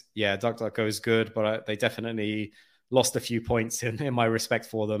privacy-wise, yeah, DuckDuckGo is good, but they definitely lost a few points in my respect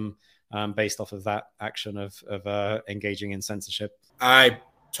for them based off of that action of engaging in censorship. I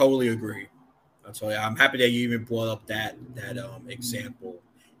totally agree. I'm happy that you even brought up that example.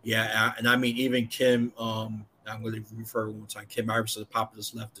 Yeah, and I mean, even Kim, I'm going to refer one time, Kim Iverson, the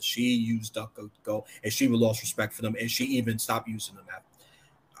populist left, she used DuckDuckGo, and she lost respect for them, and she even stopped using them.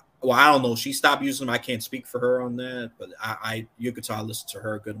 Well, I don't know. She stopped using them. I can't speak for her on that, but you could tell I listened to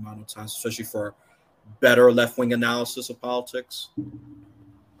her a good amount of times, especially for better left-wing analysis of politics.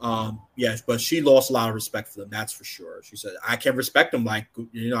 Yes, but she lost a lot of respect for them. That's for sure. She said, I can respect them. Like,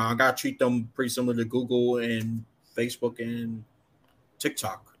 I got to treat them pretty similar to Google and Facebook and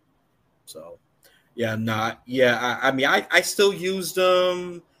TikTok. So, yeah, I mean, I still use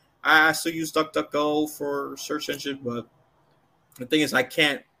them. I still use DuckDuckGo for search engine, but the thing is, I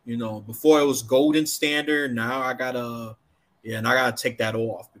can't, before it was golden standard. Now I gotta take that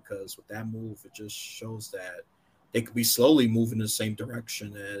off, because with that move, it just shows that they could be slowly moving in the same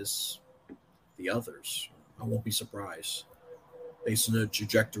direction as the others. I won't be surprised based on the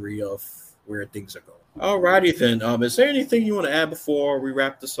trajectory of where things are going. All righty then. Is there anything you want to add before we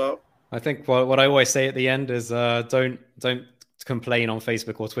wrap this up? I think what I always say at the end is don't complain on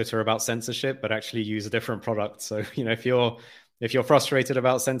Facebook or Twitter about censorship, but actually use a different product. So if you're frustrated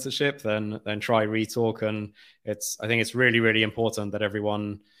about censorship, then try Retalk. And I think it's really, really important that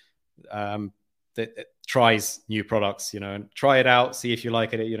everyone that tries new products, and try it out, see if you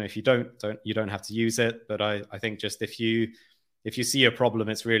like it. If you you don't have to use it. But I think just if you see a problem,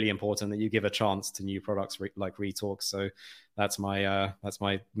 it's really important that you give a chance to new products like Retalk. So that's my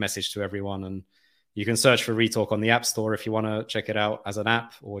message to everyone. And you can search for Retalk on the App Store if you want to check it out as an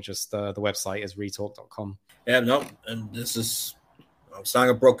app, or just the website is retalk.com. Yeah, no, and I'm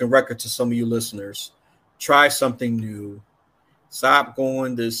sounding a broken record to some of you listeners. Try something new. Stop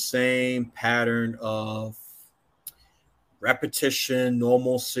going the same pattern of repetition,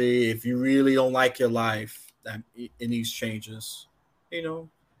 normalcy. If you really don't like your life in these changes,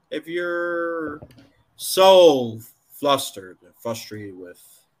 if you're so flustered and frustrated with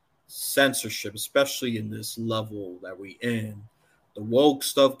censorship, especially in this level that we in, the woke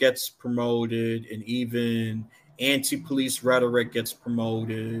stuff gets promoted, and even anti-police rhetoric gets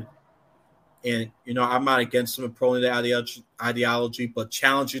promoted. And, I'm not against them promoting the ideology, but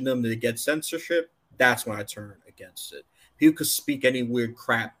challenging them to get censorship, that's when I turn against it. People could speak any weird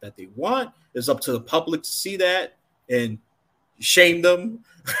crap that they want. It's up to the public to see that and shame them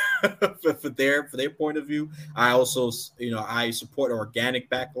for their point of view. I also, I support organic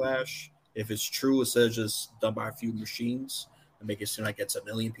backlash if it's true, instead of just done by a few machines and make it seem like it's a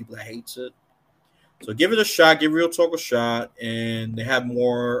million people that hates it. So give it a shot, give Retalk a shot, and they have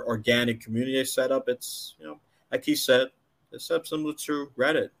more organic community set up. It's, like he said, it's similar to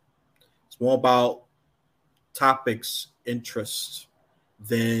Reddit. It's more about topics, interests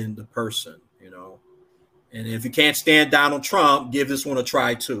than the person, And if you can't stand Donald Trump, give this one a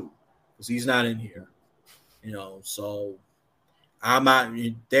try too, because he's not in here, So I'm not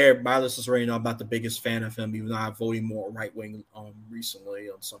there. My listeners already know I'm not the biggest fan of him, even though I'm voting more right wing recently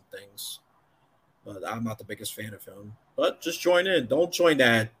on some things. but I'm not the biggest fan of him. But just join in. Don't join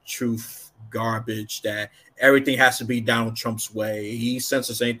that truth garbage that everything has to be Donald Trump's way. He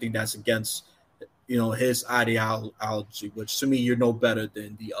censors anything that's against, his ideology, which to me, you're no better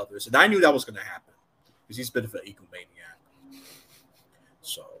than the others. And I knew that was going to happen because he's a bit of an egomaniac.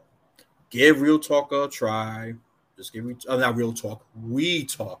 So give Real Talk a try. Just give not Real Talk. We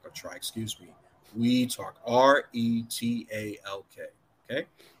Talk a try. Excuse me. We Talk. RETALK. Okay?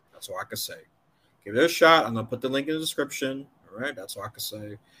 That's all I can say. Give it a shot. I'm going to put the link in the description. All right? That's all I can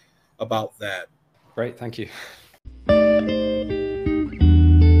say about that. Great. Thank you.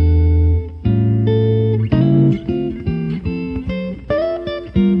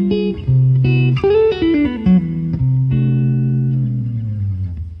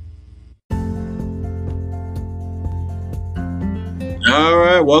 All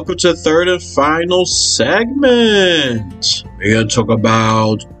right, welcome to the third and final segment. We're going to talk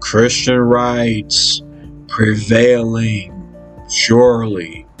about Christian rights prevailing,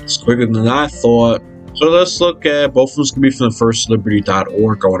 surely. It's quicker than I thought. So let's look at both of them. Can be from the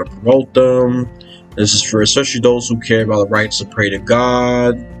firstliberty.org. I want to promote them. This is for especially those who care about the rights to pray to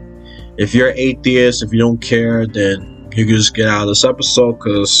God. If you're atheist, if you don't care, then you can just get out of this episode,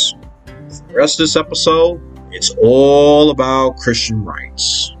 because the rest of this episode, it's all about Christian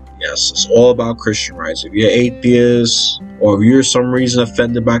rights. Yes, it's all about Christian rights. If you're atheist, or if you're for some reason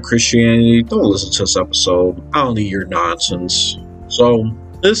offended by Christianity, don't listen to this episode. I don't need your nonsense. So, in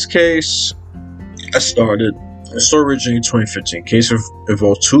this case, it started originally in 2015. Case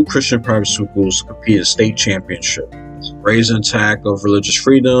involved two Christian private schools to compete in a state championship. Raising an attack of religious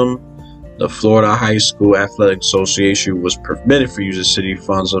freedom. The Florida High School Athletic Association was permitted for using city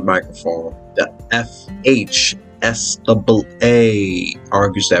funds on microphone. The FHSAA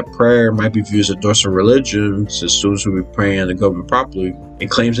argues that prayer might be viewed as a endorsement of religion, since students will be praying the government properly, and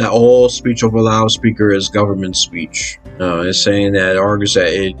claims that all speech over a loudspeaker is government speech. It's saying that it argues that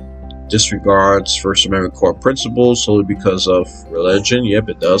it disregards First Amendment core principles solely because of religion. Yep,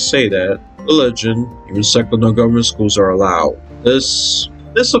 it does say that. Religion, even secular non-government schools are allowed. This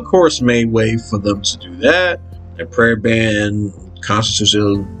of course made way for them to do that. A prayer ban constitutes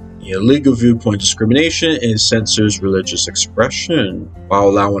illegal viewpoint discrimination and censors religious expression while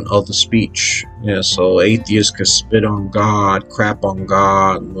allowing other speech. Yeah, so atheists could spit on God, crap on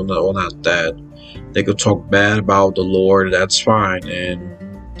God. Well, not that. They could talk bad about the Lord. That's fine, and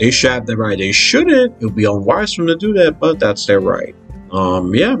they should have that right. They shouldn't. It would be unwise for them to do that, but that's their right.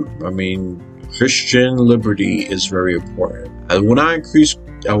 Christian liberty is very important. I will not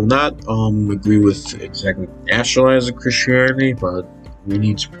agree with exactly nationalizing Christianity, but we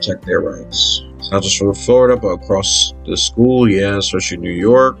need to protect their rights. It's not just for Florida, but across the school, especially New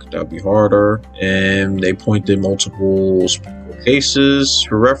York, that would be harder. And they pointed multiple cases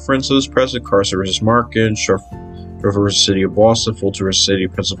for references: President Carson versus Markin, River versus City of Boston, Fulton versus City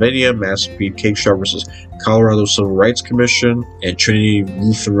of Pennsylvania, Massapede Cake Shop versus Colorado Civil Rights Commission, and Trinity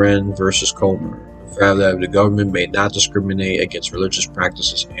Lutheran versus Comer. Found that the government may not discriminate against religious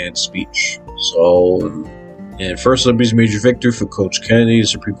practices and speech. So, in First Liberty's major victory for Coach Kennedy, the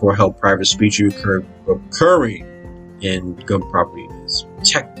Supreme Court held private speech occurring in government property is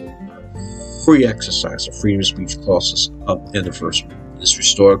protected by free exercise of freedom of speech clauses up in the First Amendment. This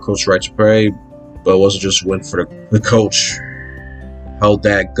restored Coach's right to pray, but it wasn't just a win for the coach. Held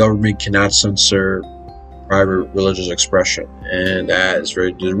that government cannot censor private religious expression, and that is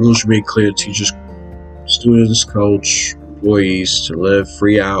the rules should be clear to teachers, students, coach, employees to live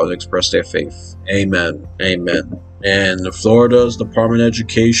free out and express their faith. Amen. Amen. And Florida's Department of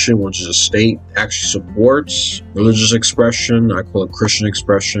Education, which is a state, actually supports religious expression. I call it Christian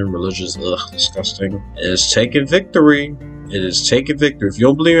expression. Religious, disgusting. And it's taking victory. It is taking victory. If you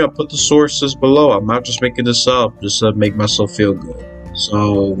don't believe me, I'll put the sources below. I'm not just making this up just to make myself feel good.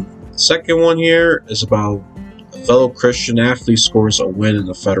 So, the second one here is about a fellow Christian athlete scores a win in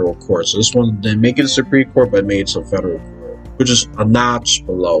the federal court. So this one didn't make it to the Supreme Court, but made it to the federal court, which is a notch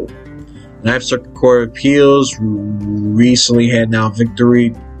below. The Ninth Circuit Court of Appeals recently had now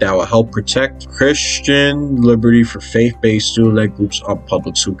victory that will help protect Christian liberty for faith-based student-led groups on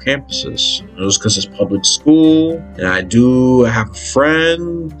public school campuses. It was because it's public school, and I have a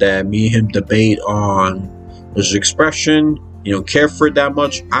friend that me and him debate on religious expression. You don't care for it that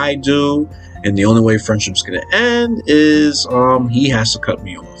much. I do. And the only way friendship's going to end is he has to cut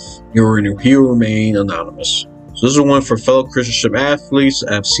me off. He will remain anonymous. So this is one for fellow Christian athletes,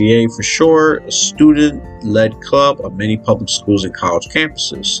 FCA for short, a student-led club of many public schools and college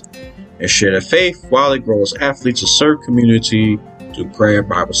campuses. They share their faith while they grow as athletes to serve community, do prayer,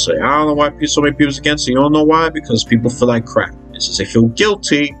 Bible study. I don't know why so many people's against it. You don't know why? Because people feel like crap. And since they feel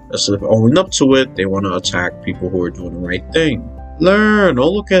guilty, instead of owning up to it, they want to attack people who are doing the right thing. Learn.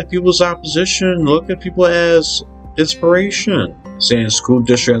 Don't look at people as opposition. Look at people as inspiration. Saying the school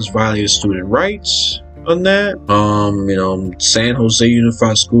district has violated student rights on that. San Jose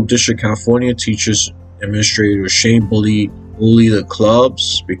Unified School District, California, teachers, administrators, shame bully the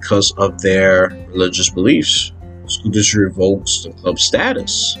clubs because of their religious beliefs. School district revokes the club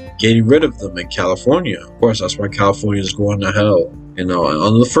status, getting rid of them in California. Of course, that's why California is going to hell.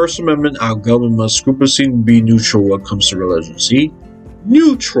 Under the First Amendment, our government must scrupulously be neutral when it comes to religion. See?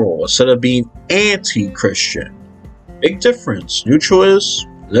 Neutral instead of being anti-Christian. Big difference. Neutral is,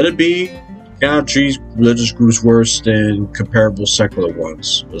 let it be. Cannot treat religious groups worse than comparable secular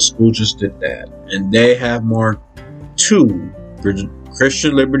ones. The school just did that. And they have marked 2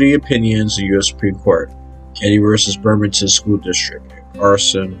 Christian liberty opinions in the U.S. Supreme Court. Kennedy versus Birmingham School District.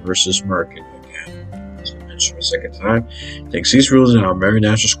 Carson versus Merkin again. As I mentioned a second time. Thinks these rules in our American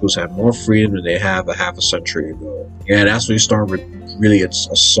national schools have more freedom than they have a half a century ago. Yeah, that's when you start with really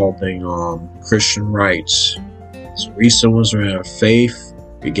assaulting Christian rights. So recent ones around faith,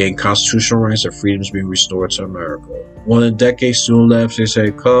 regain constitutional rights and freedoms being restored to America. One in a decade, student left, they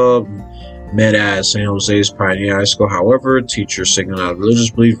say, club, met at San Jose's Pioneer High School. However, teachers singling out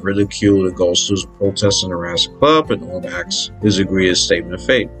religious belief, ridicule the goal students protest and harass the club, and all acts disagree with a statement of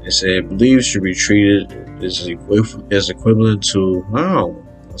faith. They say beliefs should be treated as equivalent to,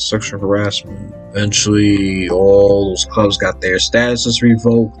 sexual harassment. Eventually, all those clubs got their statuses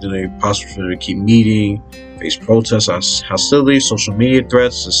revoked, and they possibly keep meeting, face protests, hostility, social media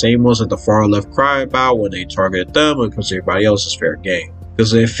threats, the same ones that the far left cry about when they targeted them because everybody else is fair game.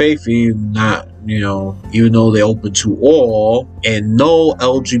 Because their faith, even though they open to all, and no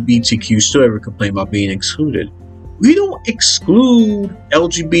LGBTQ still ever complain about being excluded. We don't exclude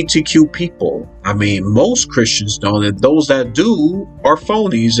LGBTQ people. I mean, most Christians don't, and those that do are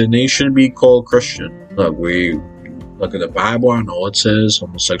phonies, and they shouldn't be called Christian. Look, we look at the Bible. I know it says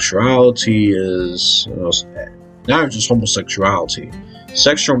homosexuality is not just homosexuality.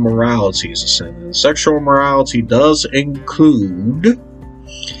 Sexual morality is a sin. And sexual morality does include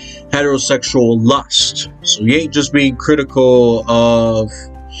heterosexual lust. So you ain't just being critical of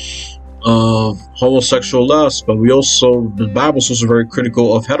homosexual lust, but the Bible's also very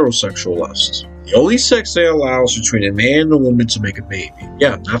critical of heterosexual lust. The only sex they allow is between a man and a woman to make a baby.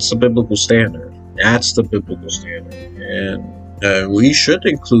 Yeah, that's the biblical standard. That's the biblical standard. And we should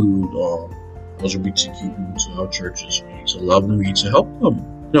include LGBTQ people to our churches. We need to love them, we need to help them.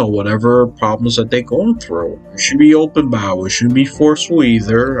 Whatever problems that they're going through. We should be open about it. We shouldn't be forceful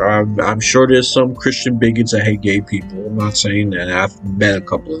either. I'm sure there's some Christian bigots that hate gay people. I'm not saying that. I've met a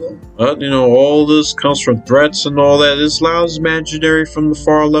couple of them. But, all this comes from threats and all that. This loud imaginary from the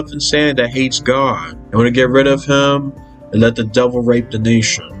far left and saying that hates God. They want to get rid of him and let the devil rape the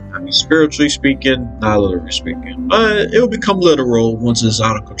nation. I mean, spiritually speaking, not literally speaking. But it will become literal once it's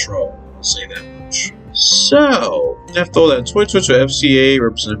out of control. I'll say that much. So, after all that, in 2022, FCA,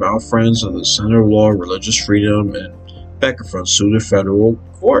 represented our friends of the Center of Law, Religious Freedom, and Beckerfront sued the federal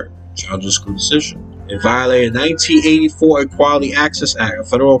court, challenging the school decision. It violated 1984 Equality Access Act, a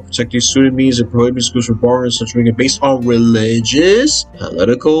federal protecting student means and prohibiting schools from barring such media based on religious,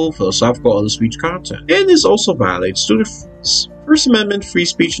 political, philosophical, or other speech content. And this also violates students' First Amendment free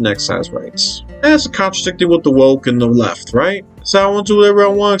speech and exercise rights. That's contradicting with the woke and the left, right? So I want to do whatever I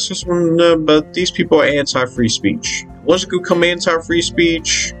want, but these people are anti-free speech. Once you become anti-free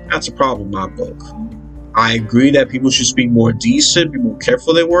speech, that's a problem in my book. I agree that people should speak more decent, be more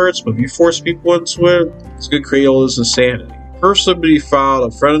careful with their words, but if you force people into it, it's going to create all this insanity. First Liberty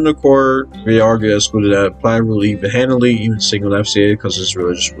filed a friend in the court. They argued that school that apply rule even handily, even single FCA because of its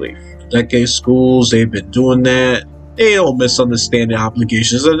religious belief. Decade schools, they've been doing that. They don't misunderstand their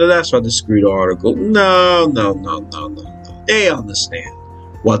obligations, and that's why I disagree with the article. No. They understand.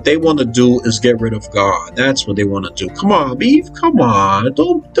 What they want to do is get rid of God. That's what they want to do. Come on, Beef. Come on.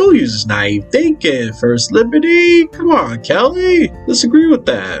 Don't use this naive thinking. First Liberty. Come on, Kelly. Disagree with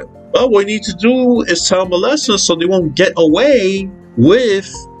that. But what we need to do is tell them a lesson so they won't get away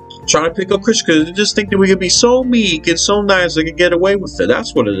with trying to pick up Christians, because they just think that we can be so meek and so nice they can get away with it.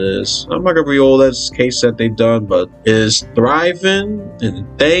 That's what it is. I'm not going to read all that case that they've done, but it's thriving, and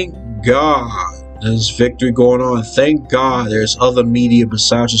thank God there's victory going on. Thank God there's other media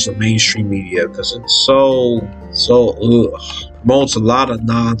besides just the mainstream media, because it's so promotes a lot of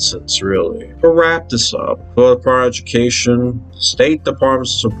nonsense, really. We'll wrap this up. For Department of Education, State Department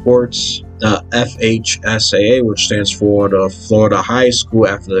supports the FHSAA, which stands for the Florida High School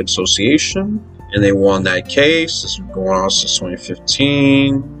Athletic Association, and they won that case. This has been going on since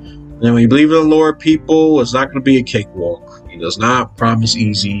 2015. And when you believe in the Lord, people, it's not going to be a cakewalk. He does not promise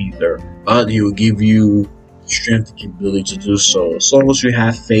easy either, but he will give you strength and ability to do so, as long as you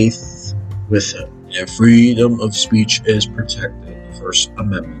have faith with him. And freedom of speech is protected. The First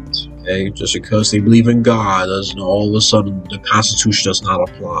Amendment. Okay, just because they believe in God doesn't all of a sudden the Constitution does not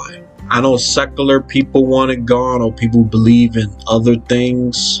apply. I know secular people want it gone, or people who believe in other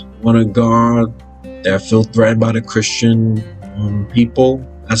things want it gone. They feel threatened by the Christian people.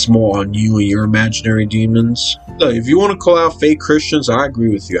 That's more on you and your imaginary demons. Look, if you want to call out fake Christians, I agree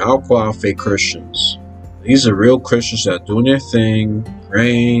with you. I'll call out fake Christians. These are real Christians that are doing their thing,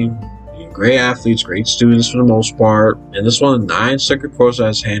 praying, being great athletes, great students for the most part. And this one of the 9 sacred courts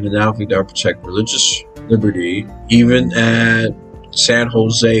that's handed out that protect religious liberty, even at San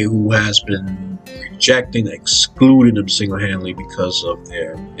Jose, who has been rejecting, excluding them single-handedly because of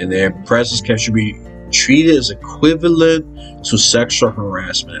their presence should be treated as equivalent to sexual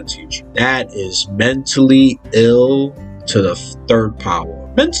harassment at teaching. That is mentally ill to the third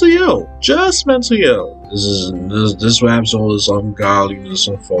power. Mentally ill. Just mentally ill. This is what happens to all this ungodliness.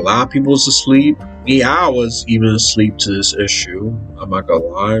 For a lot of people, it's asleep. Me, I was even asleep to this issue. I'm not gonna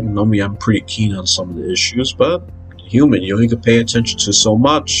lie. You know me, I'm pretty keen on some of the issues, but human, you only could pay attention to so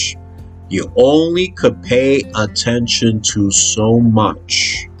much. You only could pay attention to so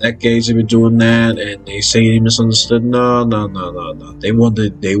much. Decades they've been doing that, and they say they misunderstood. No. They want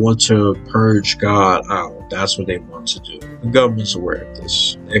to purge God out. That's what they want to do. The government's aware of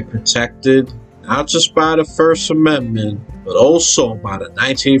this. They're protected not just by the First Amendment, but also by the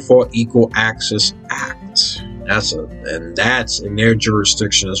 1984 Equal Access Act. That's in their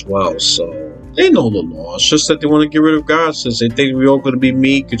jurisdiction as well. So they know the law. It's just that they want to get rid of God, since they think we're all going to be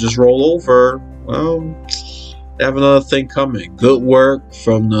meek and just roll over. Well, they have another thing coming. Good work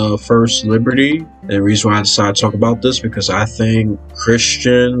from the First Liberty. And the reason why I decided to talk about this, because I think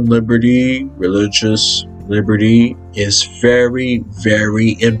Christian liberty, religious liberty, is very,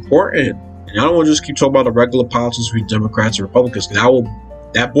 very important. And I don't want to just keep talking about the regular politics between Democrats and Republicans, because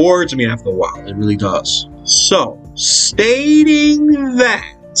that bores me after a while. It really does. So, stating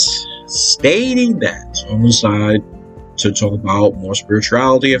that, I'm decided to talk about more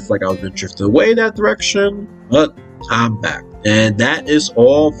spirituality. I feel like I was going to drift away that direction, but I'm back. And that is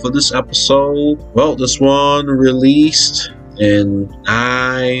all for this episode. Well, this one released in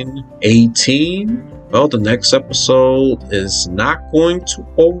 9/18. Well, the next episode is not going to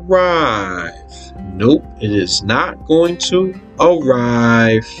arrive. Nope, it is not going to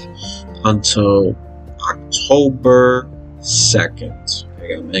arrive until October 2nd. I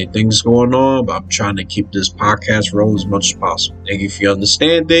got many things going on, but I'm trying to keep this podcast rolling as much as possible. Thank you for your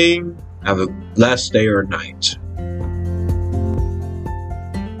understanding. Have a blessed day or night.